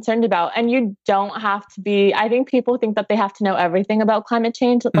that I'm concerned about. And you don't have to be, I think people think that they have to know everything about climate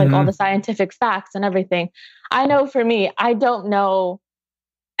change, like all the scientific facts and everything. I know for me, I don't know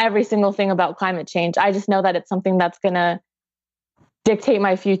every single thing about climate change. I just know that it's something that's going to dictate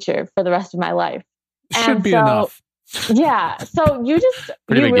my future for the rest of my life. Should be enough. Yeah. So you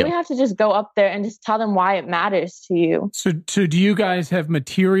really have to just go up there and just tell them why it matters to you. So do you guys have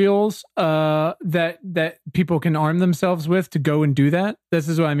materials that people can arm themselves with to go and do that? This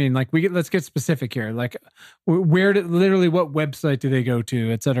is what I mean. Like, let's get specific here. Like, what website do they go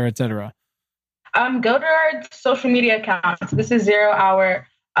to, et cetera, et cetera? Go to our social media accounts. This is 0 Hour.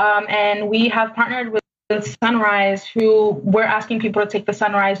 And we have partnered with Sunrise, who we're asking people to take the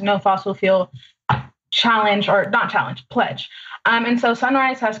Sunrise No Fossil Fuel pledge. And so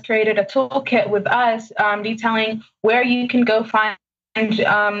Sunrise has created a toolkit with us detailing where you can go find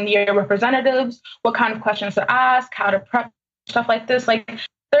your representatives, what kind of questions to ask, how to prep, stuff like this. Like,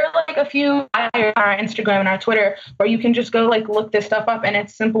 there are like a few on our Instagram and our Twitter where you can just go like look this stuff up, and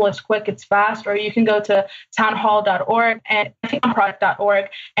it's simple, it's quick, it's fast. Or you can go to townhall.org and I think project.org,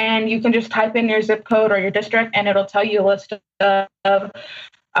 and you can just type in your zip code or your district, and it'll tell you a list of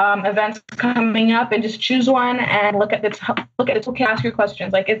events coming up, and just choose one and look at the toolkit, ask your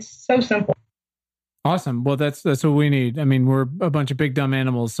questions. Like, it's so simple. Awesome. Well, that's what we need. I mean, we're a bunch of big dumb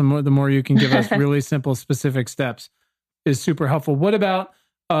animals. The more you can give us really simple, specific steps is super helpful. What about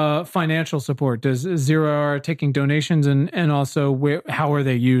financial support? Does 0 Hour taking donations, and also how are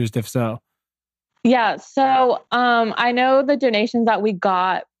they used, if so? Yeah. So I know the donations that we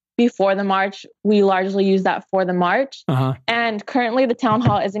got before the march, we largely use that for the march. And currently the town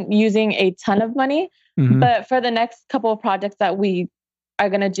hall isn't using a ton of money, but for the next couple of projects that we are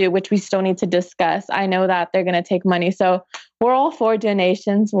going to do, which we still need to discuss, I know that they're going to take money. So we're all for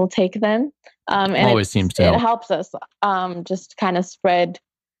donations. We'll take them. And always seems to help. It helps us just kind of spread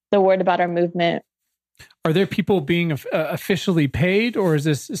the word about our movement. Are there people being officially paid, or is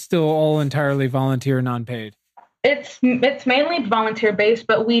this still all entirely volunteer, non-paid? It's mainly volunteer based,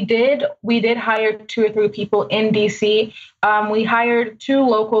 but we did hire 2 or 3 people in DC. We hired 2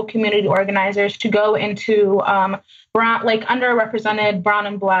 local community organizers to go into underrepresented brown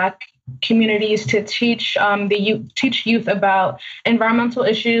and Black communities to teach youth about environmental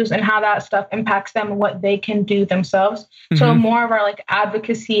issues and how that stuff impacts them and what they can do themselves. So more of our like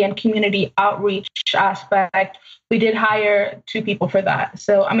advocacy and community outreach aspect. We did hire 2 people for that.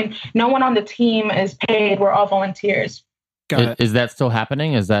 So, I mean, no one on the team is paid. We're all volunteers. Is that still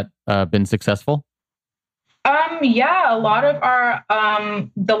happening? Has that been successful? Yeah, a lot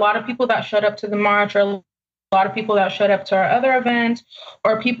of people that showed up to the march, or a lot of people that showed up to our other events,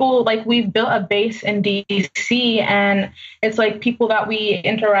 or people, like, we've built a base in DC, and it's like people that we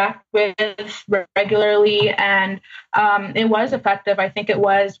interact with regularly, and it was effective. I think it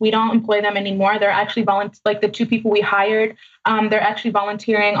was. We don't employ them anymore. They're actually like the 2 people we hired, they're actually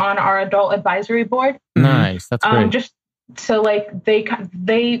volunteering on our adult advisory board. Nice. That's great. Just so like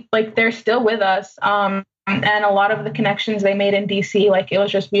they like they're still with us. And a lot of the connections they made in DC, like, it was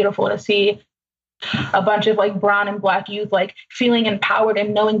just beautiful to see a bunch of like brown and Black youth like feeling empowered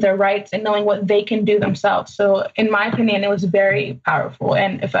and knowing their rights and knowing what they can do themselves. So in my opinion, it was very powerful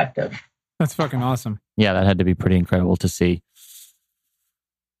and effective. That's fucking awesome. Yeah, that had to be pretty incredible to see.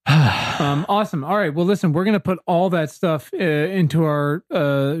 Awesome. All right. Well, listen, we're going to put all that stuff into our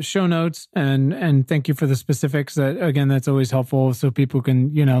show notes, and thank you for the specifics. That's always helpful, so people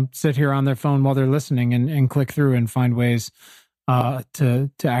can, sit here on their phone while they're listening and click through and find ways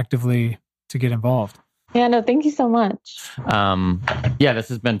to actively to get involved. Yeah, no, thank you so much. Yeah, this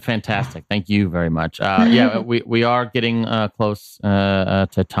has been fantastic. Thank you very much. Yeah, we are getting close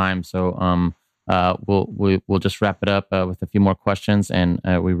to time, so we'll just wrap it up with a few more questions, and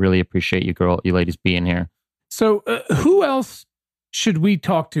we really appreciate you ladies being here. So, who else should we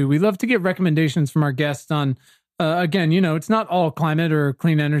talk to? We love to get recommendations from our guests on. Again, it's not all climate or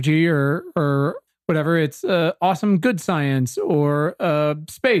clean energy, or whatever, it's awesome good science or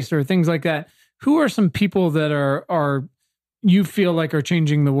space or things like that. Who are some people that are you feel like are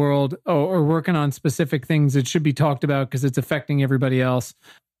changing the world or working on specific things that should be talked about because it's affecting everybody else?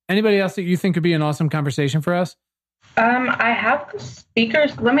 Anybody else that you think could be an awesome conversation for us? I have the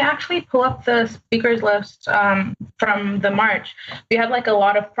speakers. Let me actually pull up the speakers list from the march. We had like a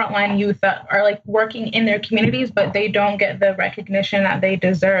lot of frontline youth that are like working in their communities, but they don't get the recognition that they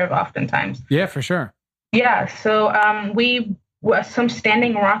deserve oftentimes. Yeah, for sure. Yeah. So we some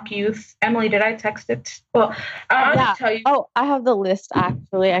Standing Rock youth. Emily, did I text it? Well, I'll just tell you. Oh, I have the list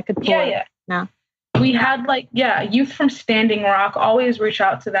actually. I could pull it now. We had youth from Standing Rock. Always reach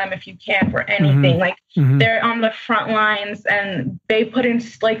out to them if you can for anything. They're on the front lines and they put in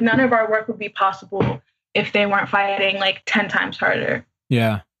none of our work would be possible if they weren't fighting 10 times harder.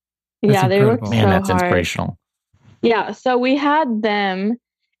 Yeah. Yeah, they worked so hard. Man, that's inspirational. Yeah, so we had them,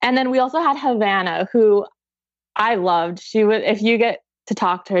 and then we also had Havana, who I loved. She would, if you get to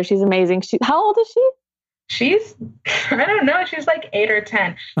talk to her, she's amazing. How old is she? She's, I don't know. She's 8 or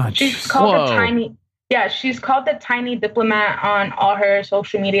 10. She's called the Tiny. Yeah, she's called the Tiny Diplomat on all her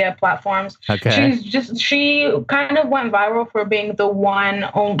social media platforms. Okay. She kind of went viral for being the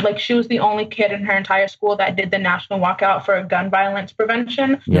one, she was the only kid in her entire school that did the national walkout for gun violence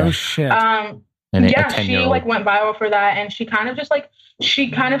prevention. No shit. She went viral for that, and she kind of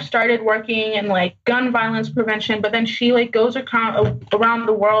she kind of started working in gun violence prevention, but then she goes around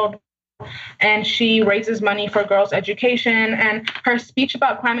the world and she raises money for girls' education. And her speech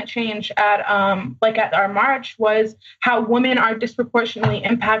about climate change at our march was how women are disproportionately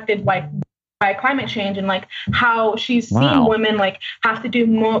impacted by climate change, and how she's seen women have to do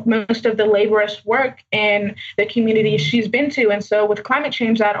most of the laborious work in the communities she's been to. And so with climate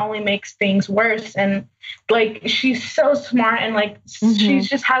change, that only makes things worse. And she's so smart, and she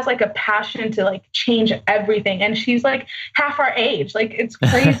just has a passion to change everything. And she's half our age. It's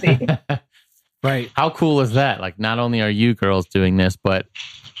crazy. Right. How cool is that? Not only are you girls doing this, but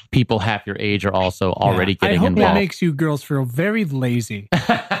people half your age are also already getting involved. I hope that makes you girls feel very lazy.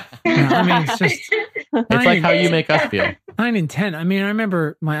 It's just... It's how you make us feel. 9 and 10. I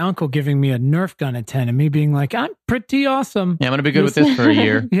remember my uncle giving me a Nerf gun at 10 and me being like, I'm pretty awesome. Yeah, I'm going to be good with this for a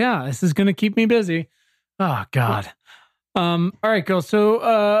year. Yeah, this is going to keep me busy. Oh, God. All right, girls.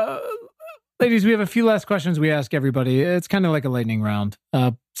 So, ladies, we have a few last questions we ask everybody. It's kind of like a lightning round,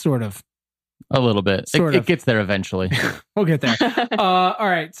 sort of. A little bit. It gets there eventually. We'll get there. All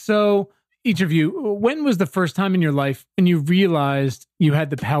right. So each of you, when was the first time in your life when you realized you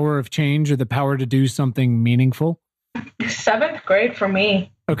had the power of change or the power to do something meaningful? 7th grade for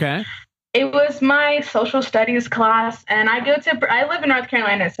me. Okay. It was my social studies class, and I live in North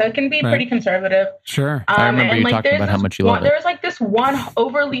Carolina, so it can be pretty conservative. Sure. I remember you talking about how much you love it. There was this one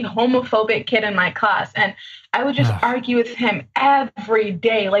overly homophobic kid in my class, and I would just argue with him every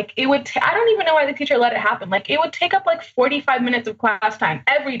day. It would, I don't even know why the teacher let it happen. It would take up 45 minutes of class time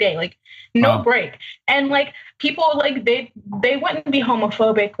every day, no break. And people, they wouldn't be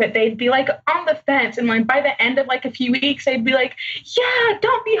homophobic, but they'd be on the fence. And by the end of a few weeks, they'd be yeah,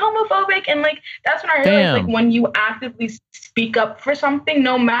 don't be homophobic. And that's when I realized when you actively speak up for something,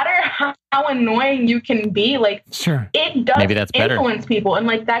 no matter how annoying you can be, sure, it does influence people. And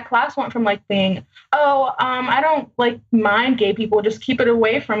that class went from being, I don't mind gay people, just keep it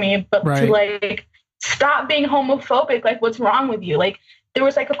away from me, but to stop being homophobic, what's wrong with you? There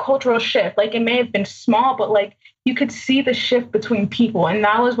was a cultural shift. It may have been small, but you could see the shift between people. And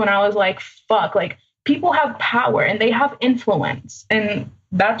that was when I was fuck, people have power and they have influence. And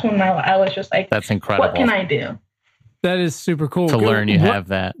that's when I was just that's incredible. What can I do? That is super cool. To learn you have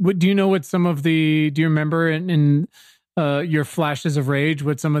that. Do you know what some of do you remember in your flashes of rage,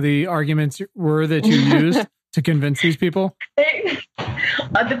 what some of the arguments were that you used to convince these people?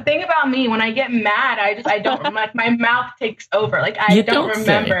 The thing about me, when I get mad, I don't, my mouth takes over. I don't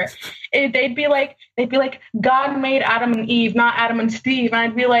remember. They'd be like, God made Adam and Eve, not Adam and Steve. And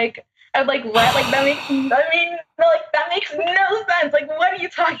I'd be what? That makes no sense. What are you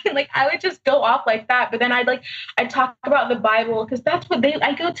talking? I would just go off like that. But then I'd talk about the Bible, because that's what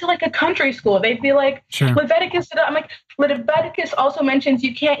I go to a country school. They'd be sure. Leviticus. I'm Leviticus also mentions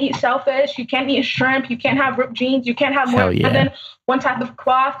you can't eat shellfish, you can't eat shrimp, you can't have ripped jeans, you can't have more than one type of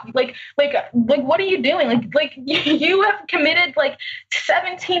cloth. What are you doing? You have committed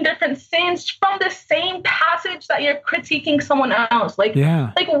 17 different sins from the same passage that you're critiquing someone else. What? Good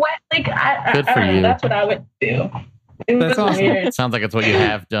for you. That's what I would do. That's awesome. It sounds like it's what you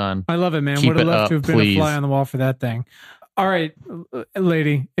have done. I love it, man. Would have loved to have been a fly on the wall for that thing. All right,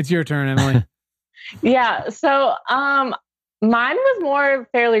 lady, it's your turn, Emily. Yeah. So, Mine was more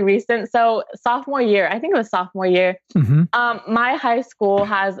fairly recent. So sophomore year, I think it was sophomore year. My high school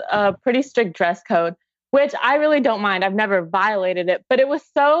has a pretty strict dress code, which I really don't mind. I've never violated it, but it was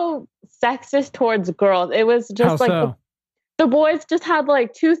so sexist towards girls. It was just the boys just had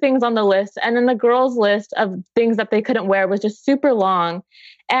like 2 things on the list, and then the girls' list of things that they couldn't wear was just super long.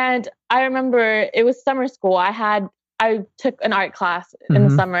 And I remember it was summer school. I took an art class in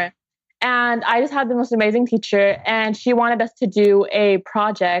the summer, and I just had the most amazing teacher, and she wanted us to do a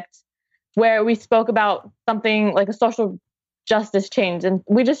project where we spoke about something like a social justice change. And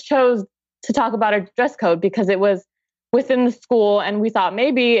we just chose to talk about our dress code because it was within the school. And we thought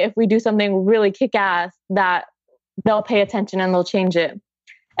maybe if we do something really kick-ass that they'll pay attention and they'll change it.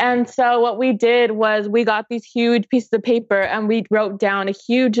 And so what we did was we got these huge pieces of paper and we wrote down a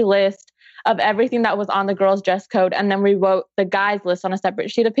huge list of everything that was on the girls' dress code. And then we wrote the guys' list on a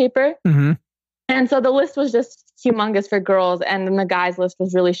separate sheet of paper. And so the list was just humongous for girls. And then the guys' list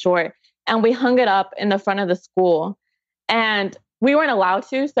was really short. And we hung it up in the front of the school. And we weren't allowed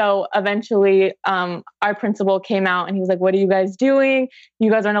to. So eventually our principal came out and he was like, what are you guys doing? You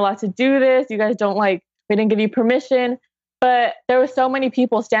guys aren't allowed to do this. You guys don't we didn't give you permission. But there were so many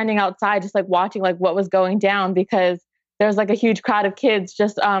people standing outside just like watching like what was going down because there was like a huge crowd of kids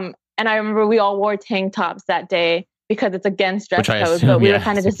just and I remember we all wore tank tops that day because it's against dress code, but we were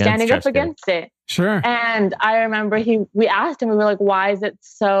kind of just standing up against it. Sure. And I remember we asked him, we were like, why is it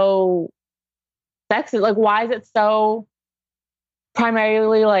so sexist? Like, why is it so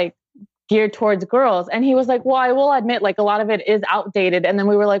primarily like geared towards girls? And he was like, well, I will admit like a lot of it is outdated. And then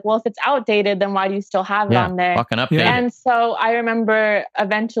we were like, well, if it's outdated, then why do you still have it on there? Fucking updated. And so I remember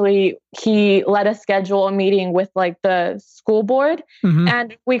eventually he let us schedule a meeting with like the school board.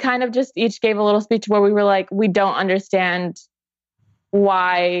 And we kind of just each gave a little speech where we were like, we don't understand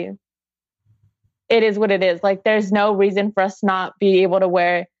why it is what it is. Like, there's no reason for us not be able to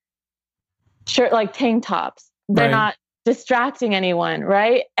wear like tank tops. They're not distracting anyone,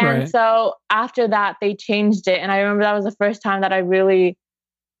 right? And so after that, they changed it. And I remember that was the first time that I really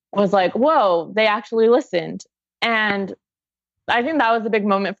was like, whoa, they actually listened. And I think that was a big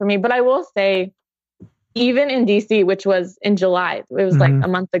moment for me. But I will say, even in DC, which was in July, it was like a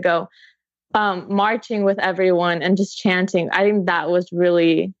month ago, marching with everyone and just chanting, I think that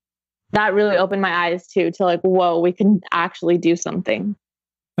really opened my eyes to like, whoa, we can actually do something.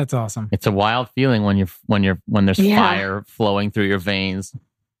 That's awesome. It's a wild feeling when there's fire flowing through your veins.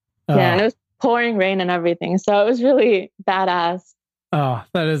 Yeah, and it was pouring rain and everything. So it was really badass. Oh,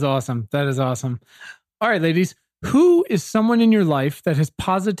 that is awesome. That is awesome. All right, ladies, who is someone in your life that has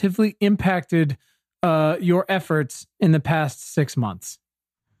positively impacted your efforts in the past 6 months?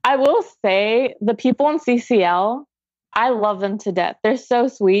 I will say the people in CCL, I love them to death. They're so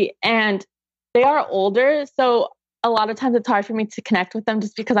sweet and they are older. So a lot of times it's hard for me to connect with them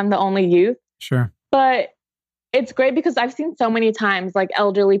just because I'm the only youth. Sure. But it's great because I've seen so many times like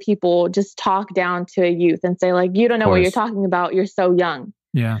elderly people just talk down to a youth and say like, you don't know what you're talking about. You're so young.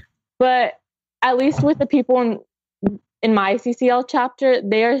 Yeah. But at least with the people in my CCL chapter,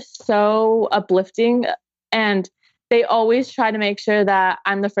 they are so uplifting and they always try to make sure that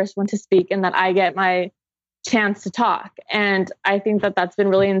I'm the first one to speak and that I get my chance to talk. And I think that that's been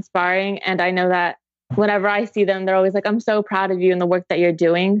really inspiring. And I know that whenever I see them, they're always like, I'm so proud of you and the work that you're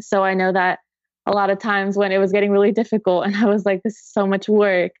doing. So I know that a lot of times when it was getting really difficult and I was like, this is so much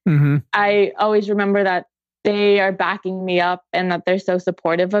work, I always remember that they are backing me up and that they're so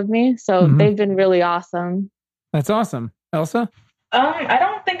supportive of me. So they've been really awesome. That's awesome. Elsa? I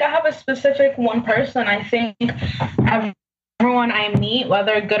don't think I have a specific one person. I think everyone I meet,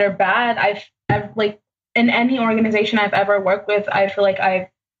 whether good or bad, I've like in any organization I've ever worked with, I feel like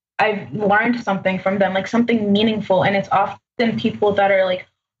I've learned something from them, like something meaningful. And it's often people that are like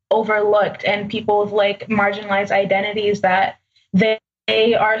overlooked and people with like marginalized identities that they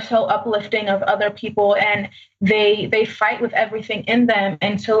are so uplifting of other people and they fight with everything in them.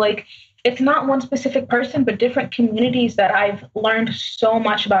 And so like, it's not one specific person, but different communities that I've learned so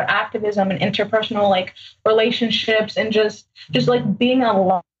much about activism and interpersonal like relationships and just like being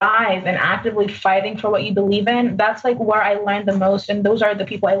alive and actively fighting for what you believe in. That's like where I learned the most. And those are the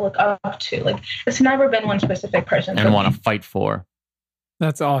people I look up to. Like it's never been one specific person. And want to fight for.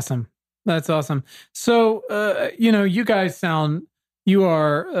 That's awesome. That's awesome. So, you guys sound, you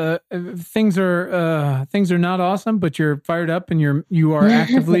are, things are not awesome, but you're fired up and you are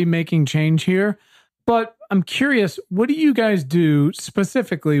actively making change here. But I'm curious, what do you guys do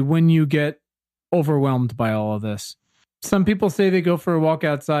specifically when you get overwhelmed by all of this? Some people say they go for a walk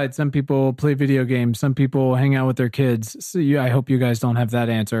outside. Some people play video games. Some people hang out with their kids. So I hope you guys don't have that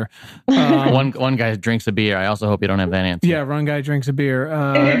answer. One guy drinks a beer. I also hope you don't have that answer. Yeah, one guy drinks a beer.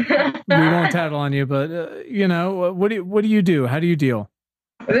 We won't tattle on you, but what do you do? How do you deal?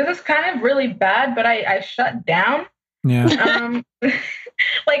 This is kind of really bad, but I shut down. Yeah.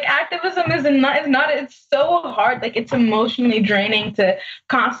 Like activism is not it's so hard. Like it's emotionally draining to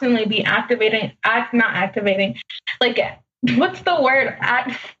constantly be like what's the word?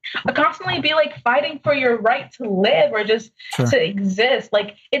 Constantly be like fighting for your right to live or just to exist.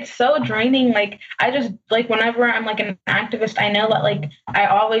 Like it's so draining. Like I just like whenever I'm like an activist, I know that like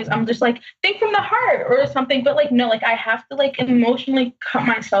I'm just like think from the heart or something. But like no, like I have to like emotionally cut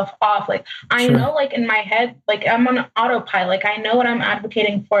myself off. Like I know like in my head, like I'm on autopilot. Like I know what I'm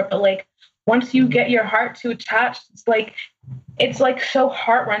advocating for, but like once you get your heart too attached, it's like so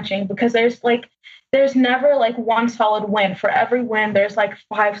heart-wrenching because there's never like one solid win. For every win, there's like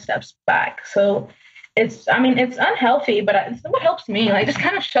 5 steps back. So it's unhealthy, but it's what helps me. Like just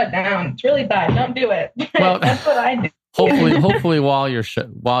kind of shut down. It's really bad. Don't do it. Well, that's what I do. Hopefully while you're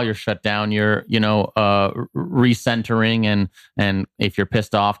shut down, you're, recentering and if you're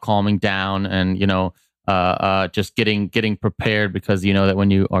pissed off, calming down and, just getting prepared because you know that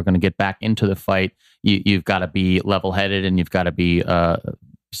when you are going to get back into the fight, you've got to be level-headed and you've got to be,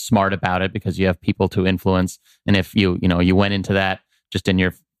 smart about it because you have people to influence. And if you went into that just in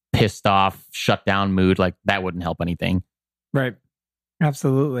your pissed off, shut down mood, like that wouldn't help anything. Right.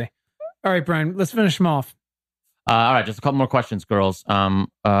 Absolutely. All right, Brian, let's finish them off. All right. Just a couple more questions, girls. How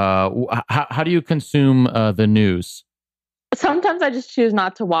do you consume the news? Sometimes I just choose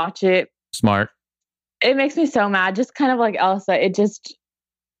not to watch it. Smart. It makes me so mad. Just kind of like Elsa.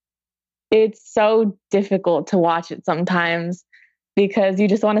 It's so difficult to watch it sometimes. Because you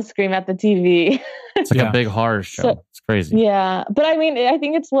just want to scream at the TV. It's like a big horror show. It's crazy. Yeah. But I mean, I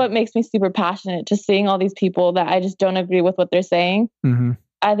think it's what makes me super passionate. Just seeing all these people that I just don't agree with what they're saying. Mm-hmm.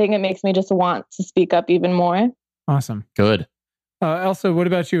 I think it makes me just want to speak up even more. Awesome. Good. Elsa, what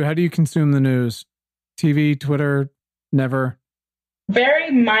about you? How do you consume the news? TV, Twitter, never?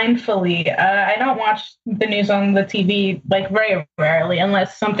 Very mindfully. I don't watch the news on the TV like very rarely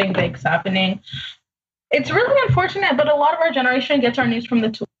unless something big's happening. It's really unfortunate, but a lot of our generation gets our news from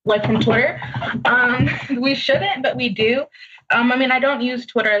from Twitter. We shouldn't, but we do. I don't use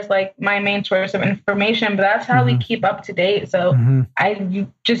Twitter as like my main source of information, but that's how we keep up to date. So I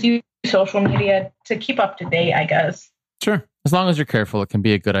just use social media to keep up to date, I guess. Sure. As long as you're careful, it can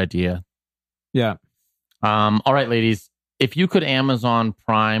be a good idea. Yeah. All right, ladies. If you could Amazon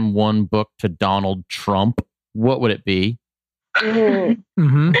Prime one book to Donald Trump, what would it be?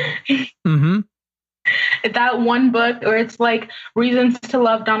 That one book where it's like reasons to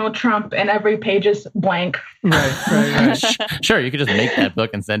love Donald Trump and every page is blank. Right. Sure, you could just make that book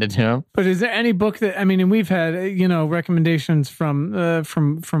and send it to him. But is there any book that, and we've had, recommendations from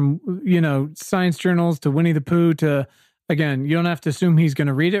science journals to Winnie the Pooh to, again, you don't have to assume he's going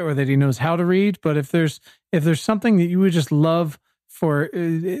to read it or that he knows how to read. But if there's something that you would just love for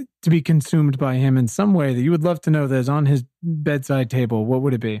to be consumed by him in some way that you would love to know that is on his bedside table, what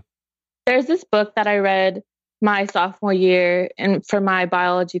would it be? There's this book that I read my sophomore year and for my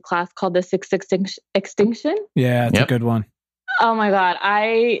biology class called The Sixth Extinction. Yeah, it's a good one. Oh my God.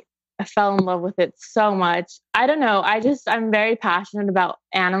 I fell in love with it so much. I don't know. I'm very passionate about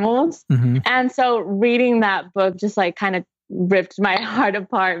animals. Mm-hmm. And so reading that book just like kind of ripped my heart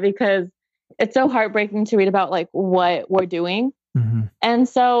apart because it's so heartbreaking to read about like what we're doing. Mm-hmm. And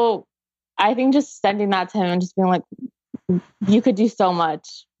so I think just sending that to him and just being like, you could do so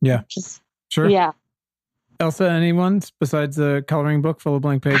much. Yeah. Sure. Yeah. Elsa, anyone besides the coloring book full of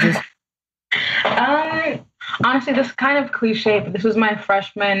blank pages? Honestly, this is kind of cliche, but this was my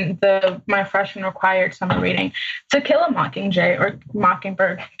freshman required summer reading. To Kill a Mockingjay or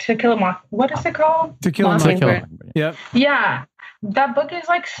Mockingbird. What is it called? To Kill a Mockingbird. Yep. Yeah. That book is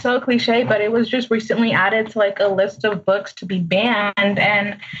like so cliche, but it was just recently added to like a list of books to be banned.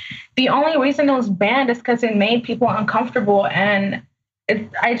 And the only reason it was banned is because it made people uncomfortable. And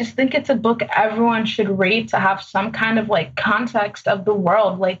I just think it's a book everyone should read to have some kind of like context of the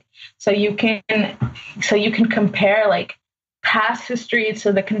world, like so you can compare like past history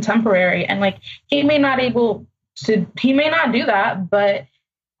to the contemporary. And like he may not do that, but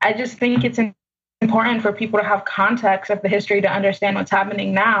I just think it's important for people to have context of the history to understand what's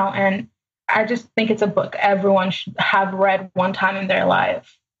happening now. And I just think it's a book everyone should have read one time in their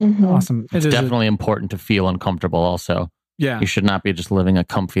life. Mm-hmm. Awesome. It's definitely important to feel uncomfortable also. Yeah. You should not be just living a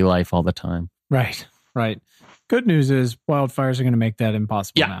comfy life all the time. Right. Good news is wildfires are going to make that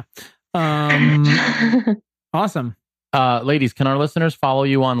impossible now. Awesome. Ladies, can our listeners follow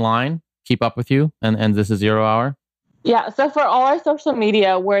you online? Keep up with you? And This Is 0 Hour? Yeah. So for all our social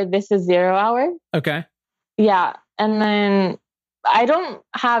media, This Is 0 Hour. Okay. Yeah. And then I don't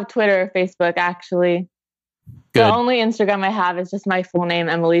have Twitter or Facebook, actually. Good. The only Instagram I have is just my full name,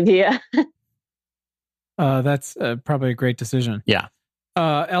 Emily Villa. That's probably a great decision. Yeah.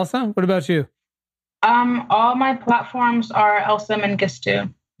 Elsa, what about you? All my platforms are Elsa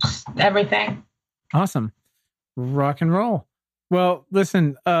Mengistu. Everything. Awesome. Rock and roll. Well,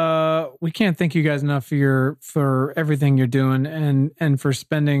 listen, we can't thank you guys enough for everything you're doing and for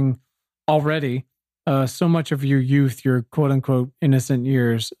spending already so much of your youth, your quote unquote innocent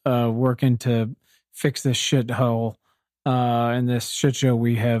years, working to fix this shithole and this shit show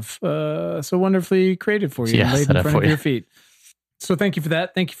we have so wonderfully created for you and laid in front of your feet. So thank you for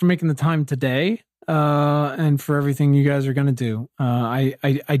that. Thank you for making the time today and for everything you guys are going to do.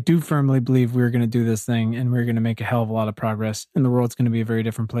 I do firmly believe we're going to do this thing and we're going to make a hell of a lot of progress and the world's going to be a very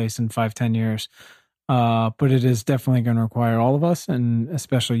different place in 5-10 years. But it is definitely going to require all of us and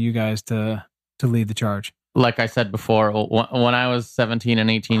especially you guys to lead the charge. Like I said before, when I was 17 and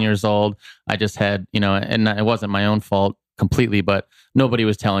 18 years old, I just had, and it wasn't my own fault completely, but nobody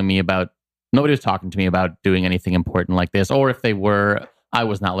was talking to me about doing anything important like this. Or if they were, I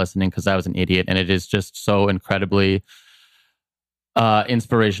was not listening because I was an idiot. And it is just so incredibly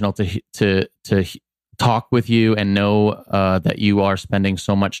inspirational to talk with you and know that you are spending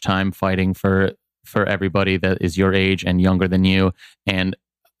so much time fighting for everybody that is your age and younger than you. And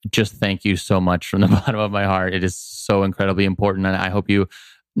just thank you so much from the bottom of my heart. It is so incredibly important. And I hope you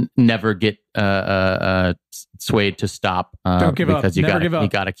never get swayed to stop. Don't give up. Because you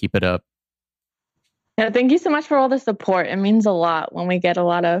got to keep it up. Yeah, thank you so much for all the support. It means a lot when we get a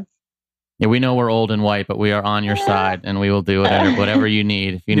lot of... Yeah, we know we're old and white, but we are on your side and we will do whatever you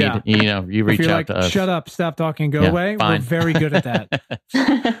need. If you need, you reach out to us. Shut up, stop talking, go away. Fine. We're very good at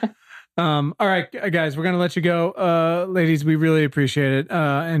that. All right, guys, we're going to let you go. Ladies, we really appreciate it.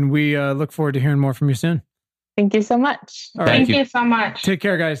 And we look forward to hearing more from you soon. Thank you so much. All right. Thank you so much. Take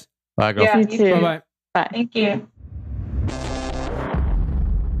care, guys. Bye, girl. Yeah, you too. Bye-bye. Bye. Thank you.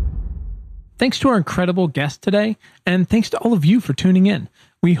 Thanks to our incredible guest today, and thanks to all of you for tuning in.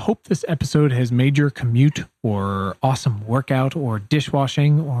 We hope this episode has made your commute or awesome workout or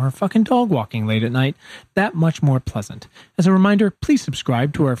dishwashing or fucking dog walking late at night that much more pleasant. As a reminder, please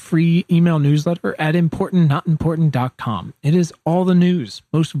subscribe to our free email newsletter at importantnotimportant.com. It is all the news,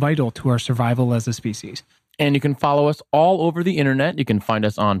 most vital to our survival as a species. And you can follow us all over the internet. You can find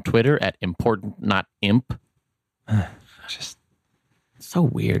us on Twitter at importantnotimp. Just so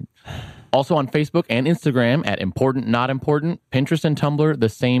weird. Also on Facebook and Instagram at Important Not Important. Pinterest and Tumblr, the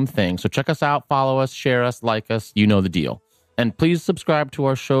same thing. So check us out, follow us, share us, like us. You know the deal. And please subscribe to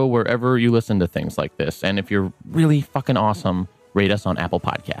our show wherever you listen to things like this. And if you're really fucking awesome, rate us on Apple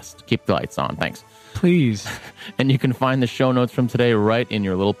Podcasts. Keep the lights on. Thanks. please. And you can find the show notes from today right in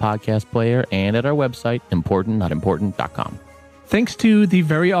your little podcast player and at our website, importantnotimportant.com. Thanks to the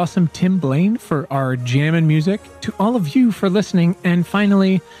very awesome Tim Blaine for our jammin' music, to all of you for listening, and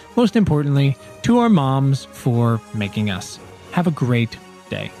finally, most importantly, to our moms for making us. Have a great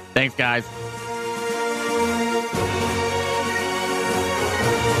day. Thanks, guys.